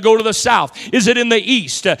we going to go to the south? Is it in the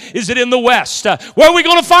east? Is it in the west? Where are we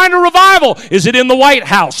going to find a revival? Is it in the White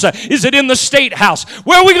House? Is it in the State House?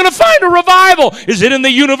 Where are we going to find a revival? Is it in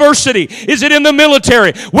the university? Is it in the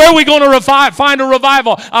military? Where are we going to find a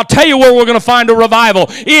revival? I'll tell you where we're going to find a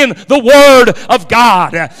revival: in the Word of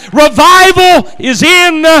God. Revival is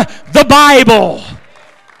in the Bible.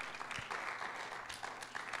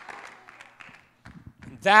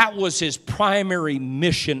 That was his primary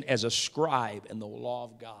mission as a scribe in the law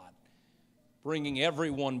of God, bringing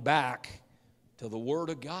everyone back to the Word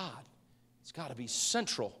of God. It's got to be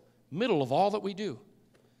central, middle of all that we do.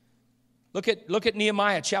 Look at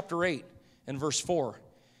Nehemiah chapter 8 and verse 4.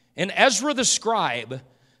 And Ezra the scribe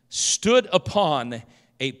stood upon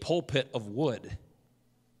a pulpit of wood.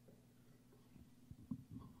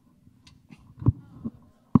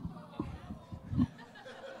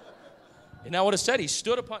 Isn't that what it said? He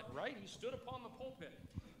stood upon, right? He stood upon the pulpit.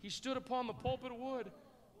 He stood upon the pulpit of wood.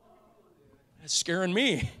 That's scaring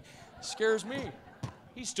me. It scares me.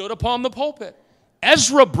 He stood upon the pulpit.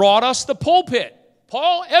 Ezra brought us the pulpit.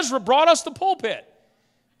 Ezra brought us the pulpit.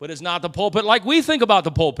 But it's not the pulpit like we think about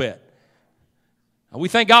the pulpit. We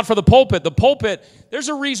thank God for the pulpit. The pulpit, there's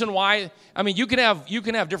a reason why. I mean, you can have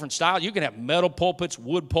different styles. You can have metal pulpits,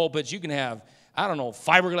 wood pulpits. You can have, I don't know,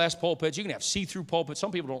 fiberglass pulpits. You can have see-through pulpits.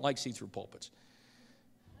 Some people don't like see-through pulpits.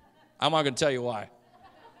 I'm not going to tell you why.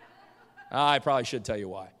 I probably should tell you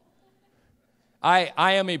why.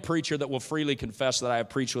 I am a preacher that will freely confess that I have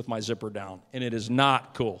preached with my zipper down, and it is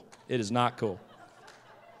not cool. It is not cool.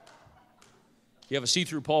 You have a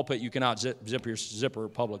see-through pulpit, you cannot zip your zipper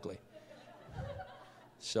publicly.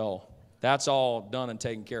 So that's all done and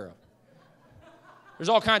taken care of. There's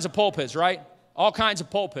all kinds of pulpits, right? All kinds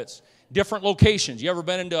of pulpits. Different locations. You ever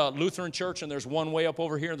been into a Lutheran church and there's one way up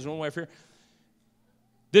over here and there's one way up here?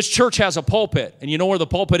 This church has a pulpit. And you know where the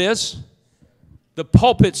pulpit is? The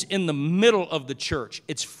pulpit's in the middle of the church.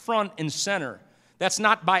 It's front and center. That's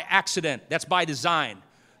not by accident. That's by design.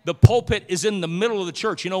 The pulpit is in the middle of the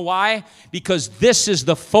church. You know why? Because this is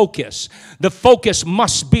the focus. The focus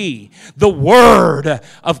must be the Word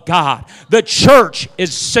of God. The church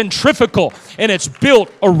is centrifugal, and it's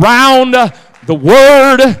built around the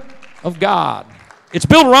Word of God. It's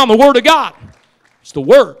built around the Word of God. It's the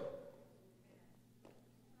Word.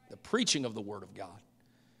 The preaching of the Word of God.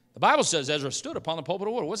 The Bible says Ezra stood upon the pulpit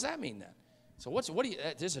of wood. What does that mean then? So this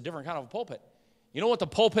is a different kind of a pulpit. You know what the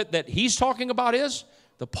pulpit that he's talking about is?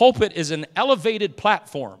 The pulpit is an elevated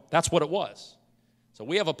platform. That's what it was. So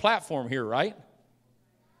we have a platform here, right?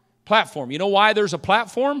 Platform. You know why there's a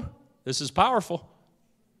platform? This is powerful.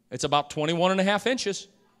 It's about 21 and a half inches.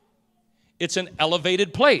 It's an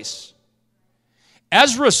elevated place.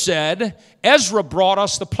 Ezra brought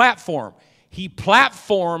us the platform. He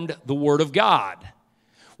platformed the Word of God.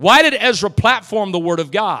 Why did Ezra platform the Word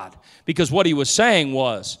of God? Because what he was saying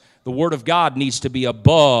was, the Word of God needs to be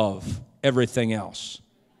above everything else.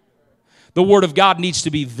 The Word of God needs to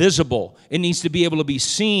be visible. It needs to be able to be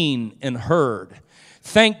seen and heard.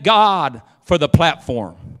 Thank God for the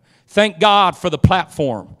platform. Thank God for the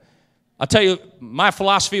platform. I'll tell you, my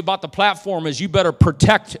philosophy about the platform is you better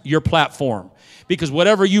protect your platform. Because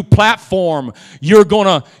whatever you platform, you're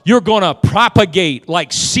gonna propagate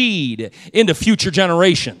like seed into future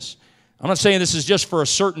generations. I'm not saying this is just for a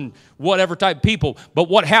certain whatever type of people, but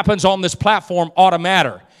what happens on this platform ought to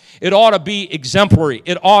matter. It ought to be exemplary.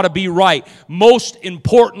 It ought to be right. Most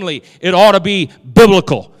importantly, it ought to be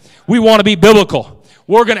biblical. We want to be biblical.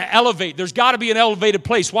 We're going to elevate. There's got to be an elevated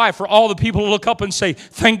place. Why? For all the people to look up and say,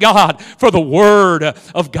 thank God for the Word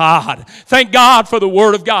of God. Thank God for the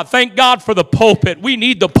Word of God. Thank God for the pulpit. We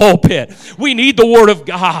need the pulpit. We need the Word of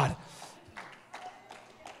God.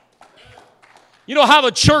 You know how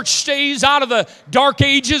the church stays out of the dark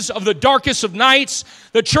ages of the darkest of nights?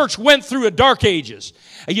 The church went through a dark ages.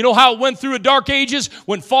 And you know how it went through a dark ages?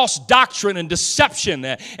 When false doctrine and deception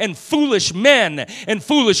and foolish men and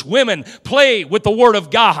foolish women play with the Word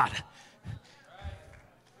of God.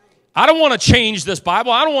 I don't want to change this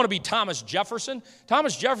Bible. I don't want to be Thomas Jefferson.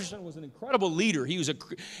 Thomas Jefferson was an incredible leader. He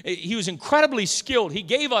was incredibly skilled. He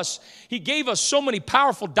gave us so many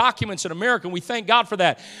powerful documents in America, and we thank God for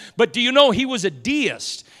that. But do you know he was a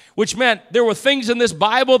deist, which meant there were things in this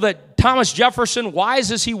Bible that Thomas Jefferson,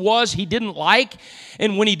 wise as he was, he didn't like.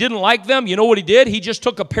 And when he didn't like them, you know what he did? He just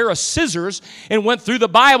took a pair of scissors and went through the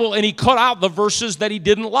Bible and he cut out the verses that he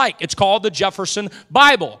didn't like. It's called the Jefferson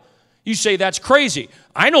Bible. You say that's crazy.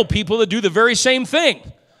 I know people that do the very same thing.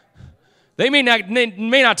 They may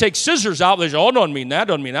not take scissors out. They say, "Oh, doesn't mean that.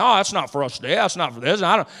 Doesn't mean that. Oh, that's not for us today. That's not for this."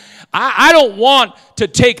 I don't want to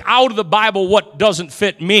take out of the Bible what doesn't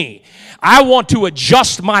fit me. I want to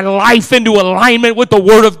adjust my life into alignment with the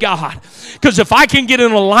Word of God. Because if I can get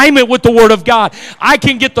in alignment with the Word of God, I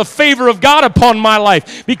can get the favor of God upon my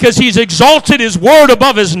life because He's exalted His Word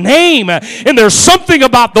above His name. And there's something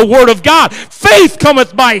about the Word of God. Faith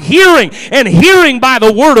cometh by hearing, and hearing by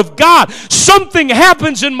the Word of God. Something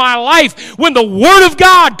happens in my life when the Word of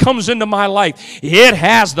God comes into my life. It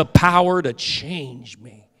has the power to change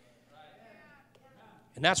me.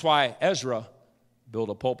 And that's why Ezra built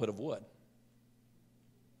a pulpit of wood,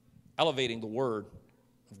 elevating the Word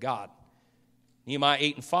of God. Nehemiah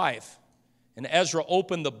 8:5. And Ezra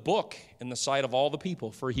opened the book in the sight of all the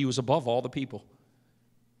people, for he was above all the people.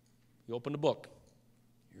 He opened the book.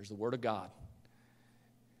 Here's the Word of God.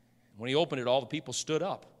 When he opened it, all the people stood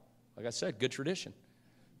up. Like I said, good tradition.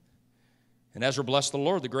 And Ezra blessed the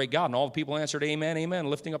Lord, the great God. And all the people answered, "Amen, amen,"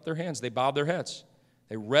 lifting up their hands. They bowed their heads.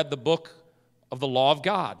 They read the book of the law of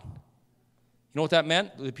God. You know what that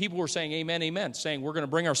meant? The people were saying, "Amen, amen," saying we're going to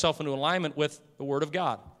bring ourselves into alignment with the Word of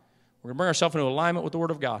God. We're going to bring ourselves into alignment with the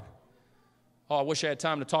Word of God. Oh, I wish I had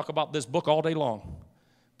time to talk about this book all day long.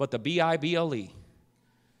 But the Bible,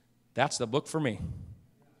 that's the book for me.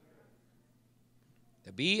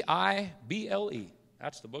 The Bible,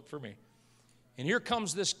 that's the book for me. And here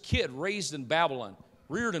comes this kid raised in Babylon,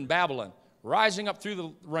 reared in Babylon, rising up through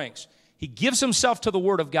the ranks. He gives himself to the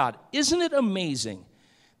Word of God. Isn't it amazing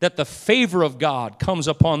that the favor of God comes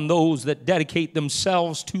upon those that dedicate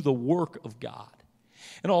themselves to the work of God?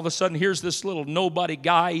 And all of a sudden, here's this little nobody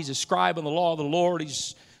guy. He's a scribe in the law of the Lord.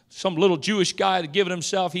 He's some little Jewish guy that given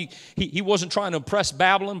himself. He wasn't trying to impress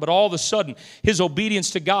Babylon, but all of a sudden, his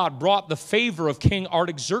obedience to God brought the favor of King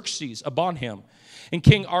Artaxerxes upon him. And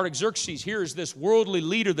King Artaxerxes, here's this worldly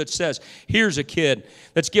leader that says, here's a kid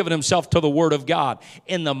that's given himself to the Word of God.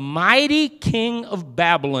 And the mighty king of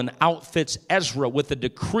Babylon outfits Ezra with a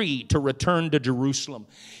decree to return to Jerusalem.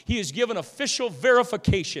 He is given official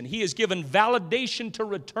verification. He is given validation to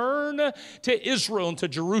return to Israel and to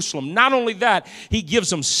Jerusalem. Not only that, he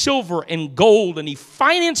gives him silver and gold, and he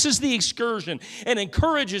finances the excursion and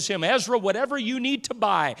encourages him, Ezra, whatever you need to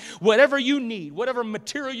buy, whatever you need, whatever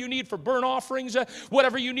material you need for burnt offerings,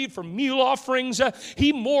 whatever you need for meal offerings,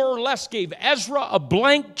 he more or less gave Ezra a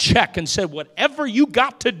blank check and said, whatever you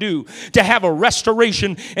got to do to have a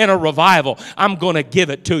restoration and a revival, I'm going to give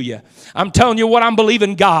it to you. I'm telling you what, I'm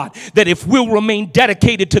believing God, that if we'll remain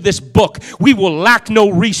dedicated to this book, we will lack no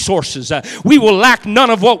resources. We will lack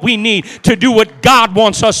none of what we need to do what God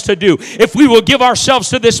wants us to do. If we will give ourselves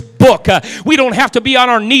to this book, we don't have to be on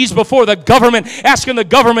our knees before the government, asking the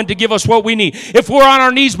government to give us what we need. If we're on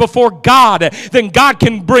our knees before God, then God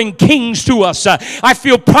can bring kings to us. I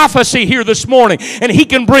feel prophecy here this morning, and He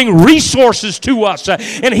can bring resources to us,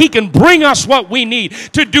 and He can bring us what we need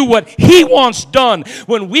to do what He wants done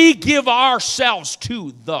when we give ourselves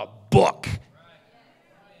to the book.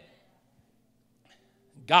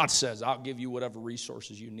 God says, I'll give you whatever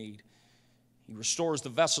resources you need. He restores the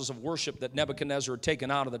vessels of worship that Nebuchadnezzar had taken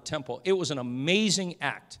out of the temple. It was an amazing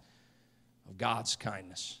act of God's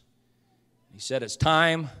kindness. He said, it's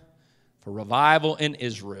time for revival in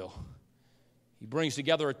Israel. He brings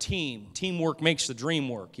together a team. Teamwork makes the dream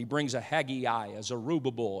work. He brings a Haggai, a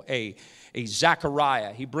Zerubbabel, a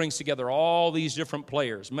Zechariah. He brings together all these different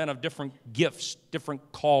players, men of different gifts,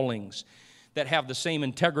 different callings, that have the same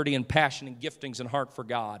integrity and passion and giftings and heart for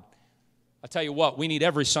God. I tell you what, we need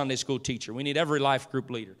every Sunday school teacher. We need every life group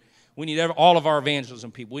leader. We need all of our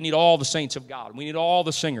evangelism people. We need all the saints of God. We need all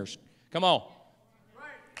the singers. Come on.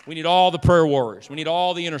 We need all the prayer warriors. We need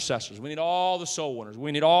all the intercessors. We need all the soul winners.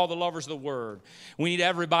 We need all the lovers of the Word. We need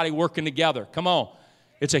everybody working together. Come on.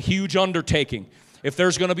 It's a huge undertaking. If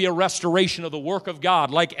there's going to be a restoration of the work of God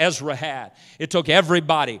like Ezra had, it took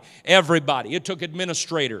everybody. It took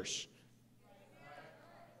administrators.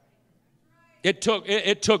 It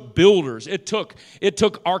took builders. It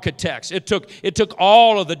took architects. It took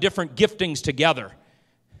all of the different giftings together.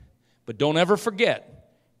 But don't ever forget,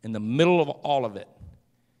 in the middle of all of it,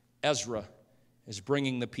 Ezra is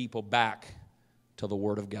bringing the people back to the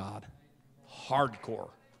Word of God. Hardcore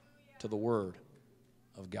to the Word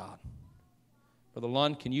of God. Brother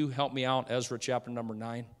Lund, can you help me out? Ezra chapter number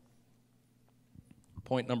 9.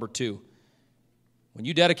 Point number 2. When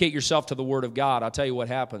you dedicate yourself to the Word of God, I'll tell you what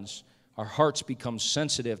happens. Our hearts become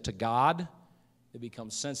sensitive to God. They become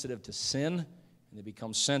sensitive to sin. And they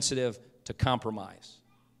become sensitive to compromise.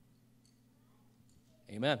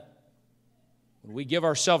 Amen. When we give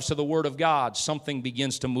ourselves to the Word of God, something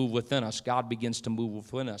begins to move within us. God begins to move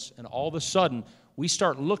within us. And all of a sudden, we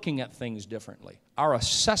start looking at things differently. Our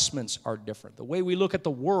assessments are different. The way we look at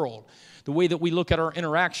the world, the way that we look at our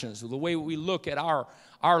interactions, the way we look at our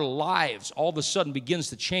lives, all of a sudden begins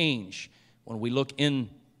to change when we look into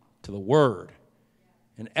the Word.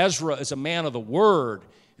 And Ezra is a man of the Word,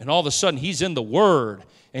 and all of a sudden he's in the Word,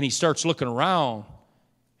 and he starts looking around.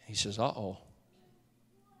 He says, uh-oh,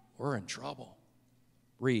 we're in trouble.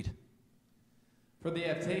 Read. For they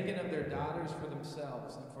have taken of their daughters for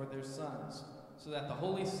themselves and for their sons, so that the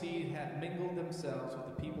holy seed hath mingled themselves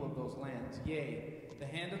with the people of those lands. Yea, the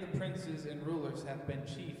hand of the princes and rulers hath been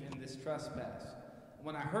chief in this trespass.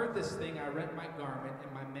 When I heard this thing, I rent my garment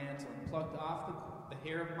and my mantle, and plucked off the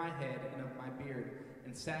hair of my head and of my beard,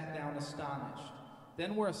 and sat down astonished.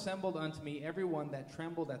 Then were assembled unto me every one that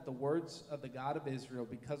trembled at the words of the God of Israel,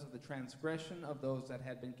 because of the transgression of those that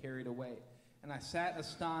had been carried away. And I sat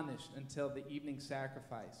astonished until the evening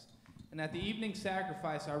sacrifice. And at the evening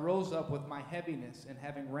sacrifice I rose up with my heaviness, and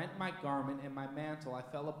having rent my garment and my mantle, I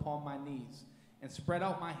fell upon my knees, and spread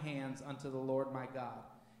out my hands unto the Lord my God,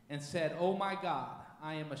 and said, O my God,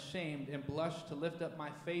 I am ashamed and blush to lift up my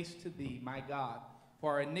face to thee, my God.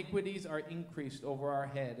 For our iniquities are increased over our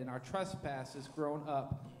head, and our trespass is grown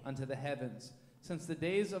up unto the heavens. Since the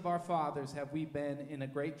days of our fathers have we been in a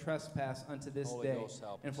great trespass unto this Holy day. Ghost,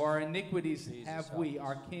 help And us. for our iniquities Jesus, have we, help us.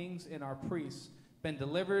 our kings and our priests, been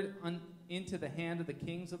delivered into the hand of the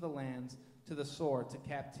kings of the lands, to the sword, to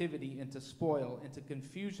captivity, and to spoil, and to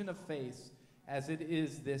confusion of face, as it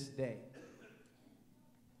is this day.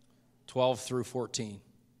 12 through 14.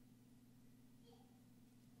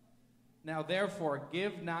 Now therefore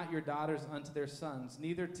give not your daughters unto their sons,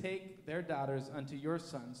 neither take their daughters unto your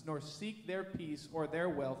sons, nor seek their peace or their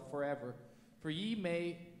wealth forever. For ye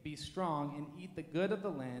may be strong and eat the good of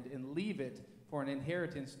the land, and leave it for an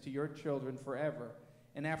inheritance to your children forever.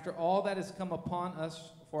 And after all that is come upon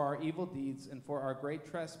us for our evil deeds and for our great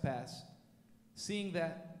trespass, seeing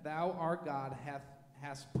that thou our God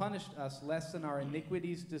hast punished us less than our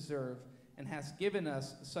iniquities deserve, and hast given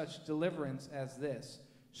us such deliverance as this,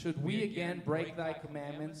 should we again break thy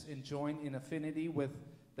commandments and join in affinity with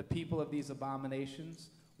the people of these abominations?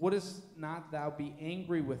 Wouldest not thou be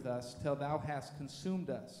angry with us till thou hast consumed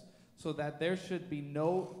us, so that there should be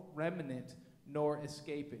no remnant nor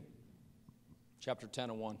escaping? Chapter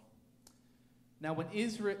 10 and 1. Now when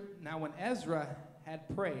Ezra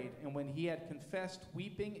had prayed, and when he had confessed,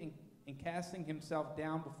 weeping and casting himself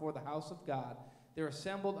down before the house of God, there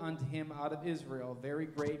assembled unto him out of Israel a very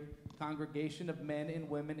great congregation of men and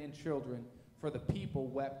women and children, for the people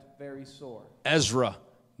wept very sore. Ezra,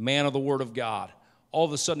 man of the Word of God. All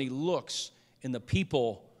of a sudden he looks, and the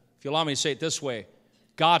people, if you allow me to say it this way,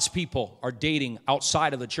 God's people are dating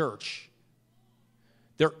outside of the church.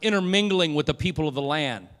 They're intermingling with the people of the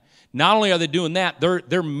land. Not only are they doing that,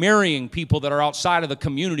 they're marrying people that are outside of the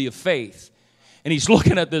community of faith. And he's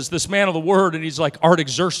looking at this man of the Word, and he's like,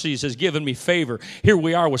 Artaxerxes has given me favor. Here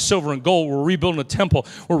we are with silver and gold. We're rebuilding a temple.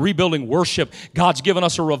 We're rebuilding worship. God's given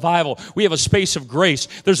us a revival. We have a space of grace.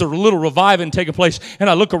 There's a little reviving taking place. And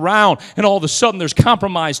I look around, and all of a sudden there's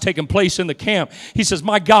compromise taking place in the camp. He says,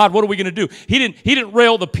 my God, what are we going to do? He didn't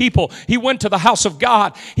rail the people. He went to the house of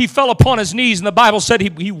God. He fell upon his knees, and the Bible said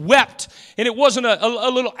he wept. And it wasn't a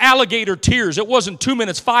little alligator tears. It wasn't 2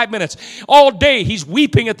 minutes, 5 minutes. All day he's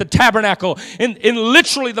weeping at the tabernacle. And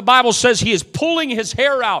literally the Bible says he is pulling his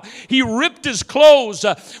hair out. He ripped his clothes.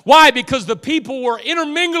 Why? Because the people were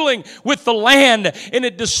intermingling with the land. And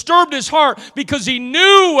it disturbed his heart because he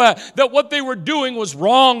knew that what they were doing was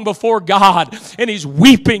wrong before God. And he's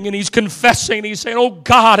weeping and he's confessing. And he's saying, oh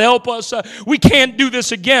God, help us. We can't do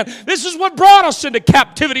this again. This is what brought us into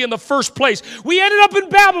captivity in the first place. We ended up in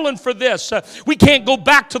Babylon for this. We can't go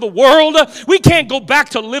back to the world. We can't go back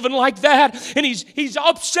to living like that. And he's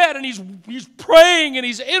upset, and he's praying, and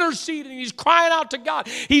he's interceding, and he's crying out to God.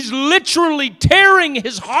 He's literally tearing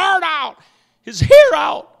his heart out, his hair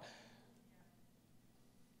out.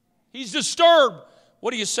 He's disturbed.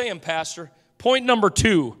 What are you saying, Pastor? Point number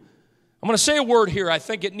 2. I'm going to say a word here. I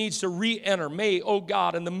think it needs to re-enter. May, oh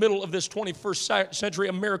God, in the middle of this 21st century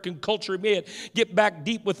American culture, may it get back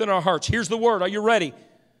deep within our hearts. Here's the word. Are you ready?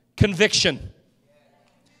 Conviction.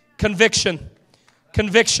 Conviction.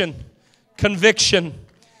 Conviction. Conviction.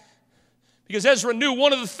 Because Ezra knew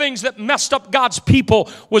one of the things that messed up God's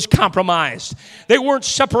people was compromised. They weren't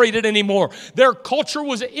separated anymore. Their culture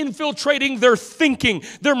was infiltrating their thinking,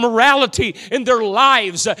 their morality, in their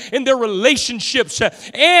lives, in their relationships,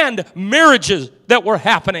 and marriages that were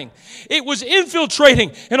happening. It was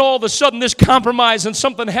infiltrating, and all of a sudden this compromise and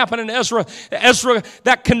something happened in Ezra. Ezra,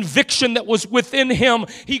 that conviction that was within him,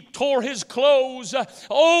 he tore his clothes.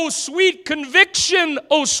 Oh, sweet conviction,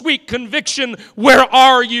 where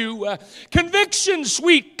are you? Conviction,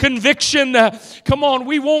 sweet conviction. Come on,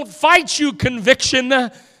 we won't fight you, conviction.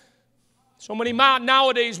 So many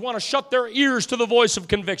nowadays want to shut their ears to the voice of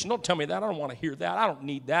conviction. Don't tell me that. I don't want to hear that. I don't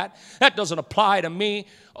need that. That doesn't apply to me.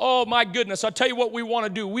 Oh, my goodness. I'll tell you what we want to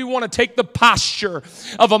do. We want to take the posture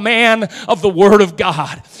of a man of the Word of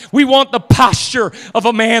God. We want the posture of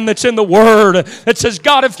a man that's in the Word that says,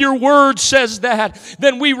 God, if your Word says that,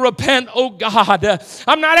 then we repent, oh God.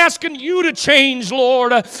 I'm not asking you to change,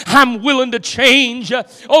 Lord. I'm willing to change.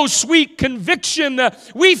 Oh, sweet conviction.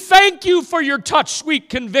 We thank you for your touch, sweet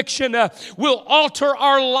conviction. We'll alter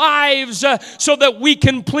our lives so that we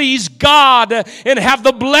can please God and have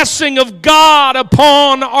the blessing of God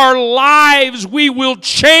upon our lives. We will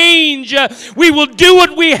change. We will do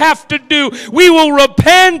what we have to do. We will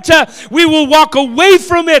repent. We will walk away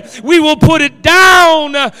from it. We will put it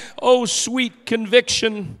down. Oh, sweet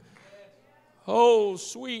conviction. Oh,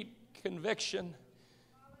 sweet conviction.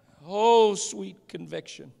 Oh, sweet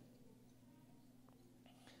conviction.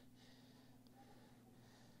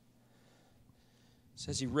 It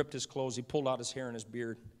says he ripped his clothes, he pulled out his hair and his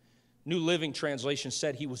beard. New Living Translation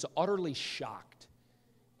said he was utterly shocked.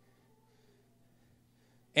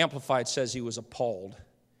 Amplified says he was appalled.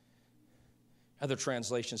 Other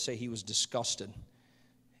translations say he was disgusted.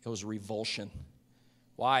 It was revulsion.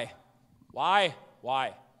 Why? Why?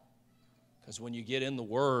 Why? Because when you get in the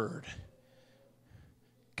Word,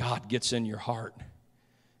 God gets in your heart.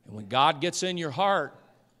 And when God gets in your heart,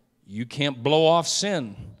 you can't blow off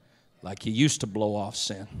sin like you used to blow off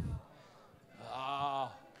sin.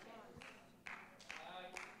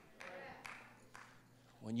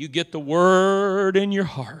 When you get the Word in your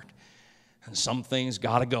heart, and some things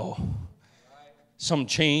got to go. Some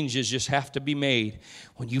changes just have to be made.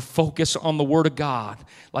 When you focus on the Word of God,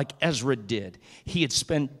 like Ezra did, he had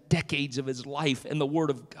spent decades of his life in the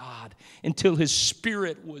Word of God until his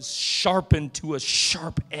spirit was sharpened to a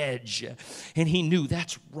sharp edge. And he knew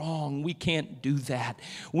that's wrong. We can't do that.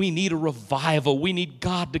 We need a revival. We need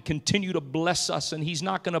God to continue to bless us. And he's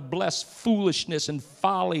not going to bless foolishness and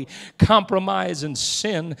folly, compromise and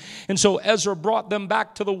sin. And so Ezra brought them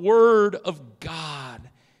back to the Word of God.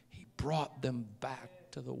 He brought them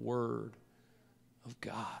back to the Word of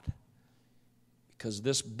God. Because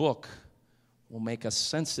this book will make us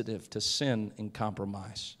sensitive to sin and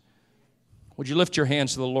compromise. Would you lift your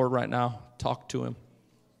hands to the Lord right now? Talk to Him.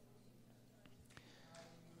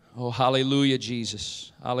 Oh, hallelujah,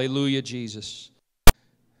 Jesus. Hallelujah, Jesus.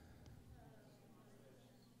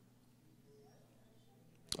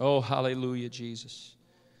 Oh, hallelujah, Jesus.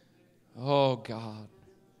 Oh, God.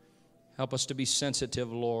 Help us to be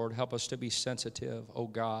sensitive, Lord. Help us to be sensitive, oh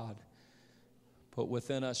God. Put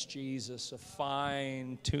within us, Jesus, a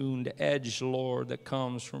fine-tuned edge, Lord, that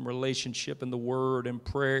comes from relationship in the Word and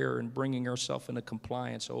prayer and bringing ourselves into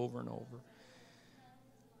compliance over and over.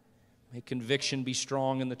 May conviction be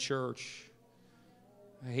strong in the church.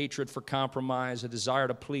 A hatred for compromise, a desire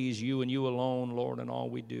to please you and you alone, Lord, in all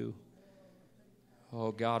we do.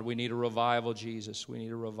 Oh, God, we need a revival, Jesus. We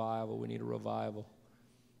need a revival. We need a revival.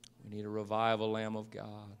 We need a revival, Lamb of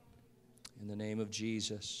God. In the name of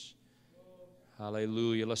Jesus.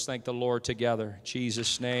 Hallelujah. Let's thank the Lord together.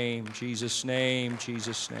 Jesus' name, Jesus' name,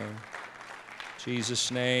 Jesus' name.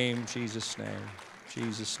 Jesus' name, Jesus' name,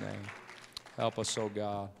 Jesus' name. Help us, oh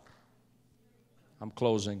God. I'm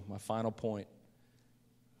closing. My final point.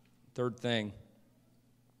 Third thing.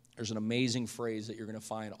 There's an amazing phrase that you're going to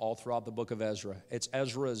find all throughout the book of Ezra. It's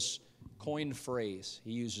Ezra's coined phrase.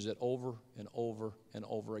 He uses it over and over and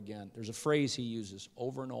over again. There's a phrase he uses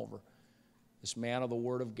over and over. This man of the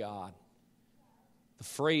Word of God. The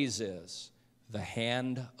phrase is, the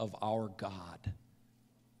hand of our God.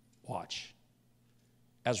 Watch.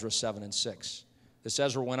 Ezra 7 and 6. This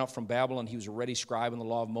Ezra went up from Babylon. He was a ready scribe in the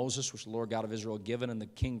law of Moses, which the Lord God of Israel had given, and the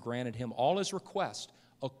king granted him all his requests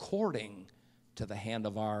according to the hand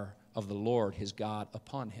of the Lord, his God,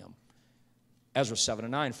 upon him. Ezra 7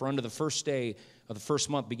 and 9, for unto the first day of the first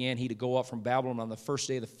month began he to go up from Babylon. On the first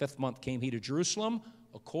day of the fifth month came he to Jerusalem,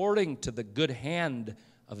 according to the good hand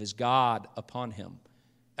of his God upon him.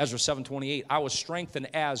 Ezra 7:28, I was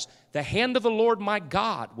strengthened as the hand of the Lord my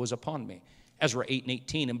God was upon me. Ezra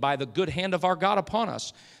 8:18. And by the good hand of our God upon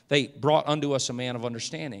us, they brought unto us a man of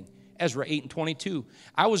understanding. Ezra 8:22.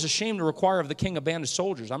 I was ashamed to require of the king a band of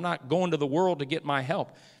soldiers. I'm not going to the world to get my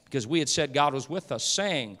help, because we had said God was with us,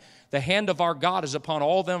 saying, the hand of our God is upon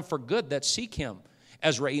all them for good that seek him.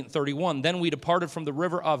 Ezra 8:31. Then we departed from the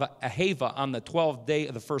river of Ahava on the 12th day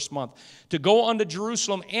of the first month to go unto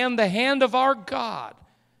Jerusalem, and the hand of our God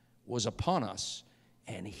was upon us,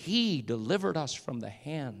 and he delivered us from the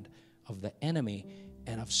hand of the enemy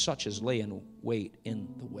and of such as lay in wait in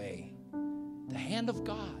the way. The hand of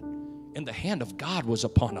God. And the hand of God was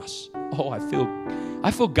upon us. Oh,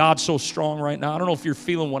 I feel God so strong right now. I don't know if you're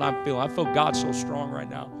feeling what I'm feeling. I feel God so strong right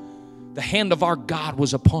now. The hand of our God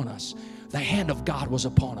was upon us. The hand of God was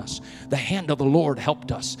upon us. The hand of the Lord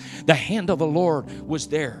helped us. The hand of the Lord was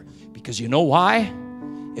there. Because you know why?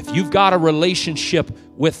 If you've got a relationship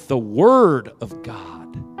with the Word of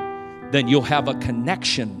God, then you'll have a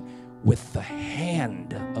connection with the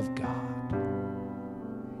hand of God.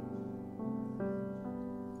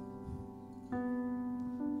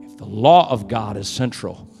 If the law of God is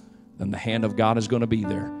central, then the hand of God is going to be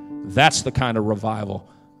there. That's the kind of revival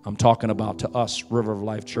I'm talking about to us, River of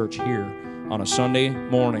Life Church, here on a Sunday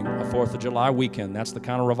morning, a 4th of July weekend. That's the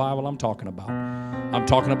kind of revival I'm talking about. I'm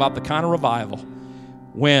talking about the kind of revival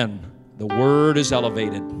when the Word is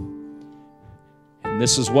elevated. And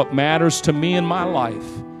this is what matters to me in my life,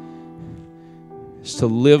 is to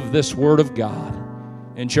live this Word of God.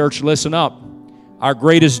 And church, listen up. Our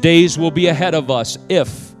greatest days will be ahead of us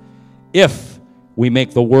if we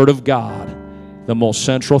make the Word of God the most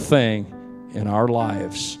central thing in our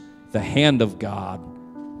lives. The hand of God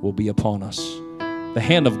will be upon us. The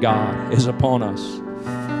hand of God is upon us.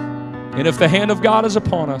 And if the hand of God is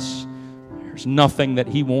upon us, there's nothing that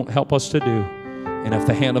He won't help us to do. And if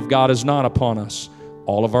the hand of God is not upon us,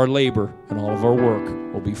 all of our labor and all of our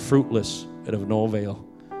work will be fruitless and of no avail.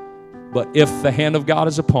 But if the hand of God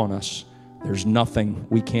is upon us, there's nothing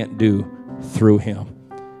we can't do through Him.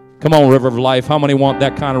 Come on, River of Life. How many want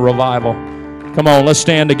that kind of revival? Come on, let's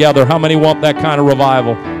stand together. How many want that kind of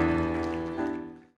revival?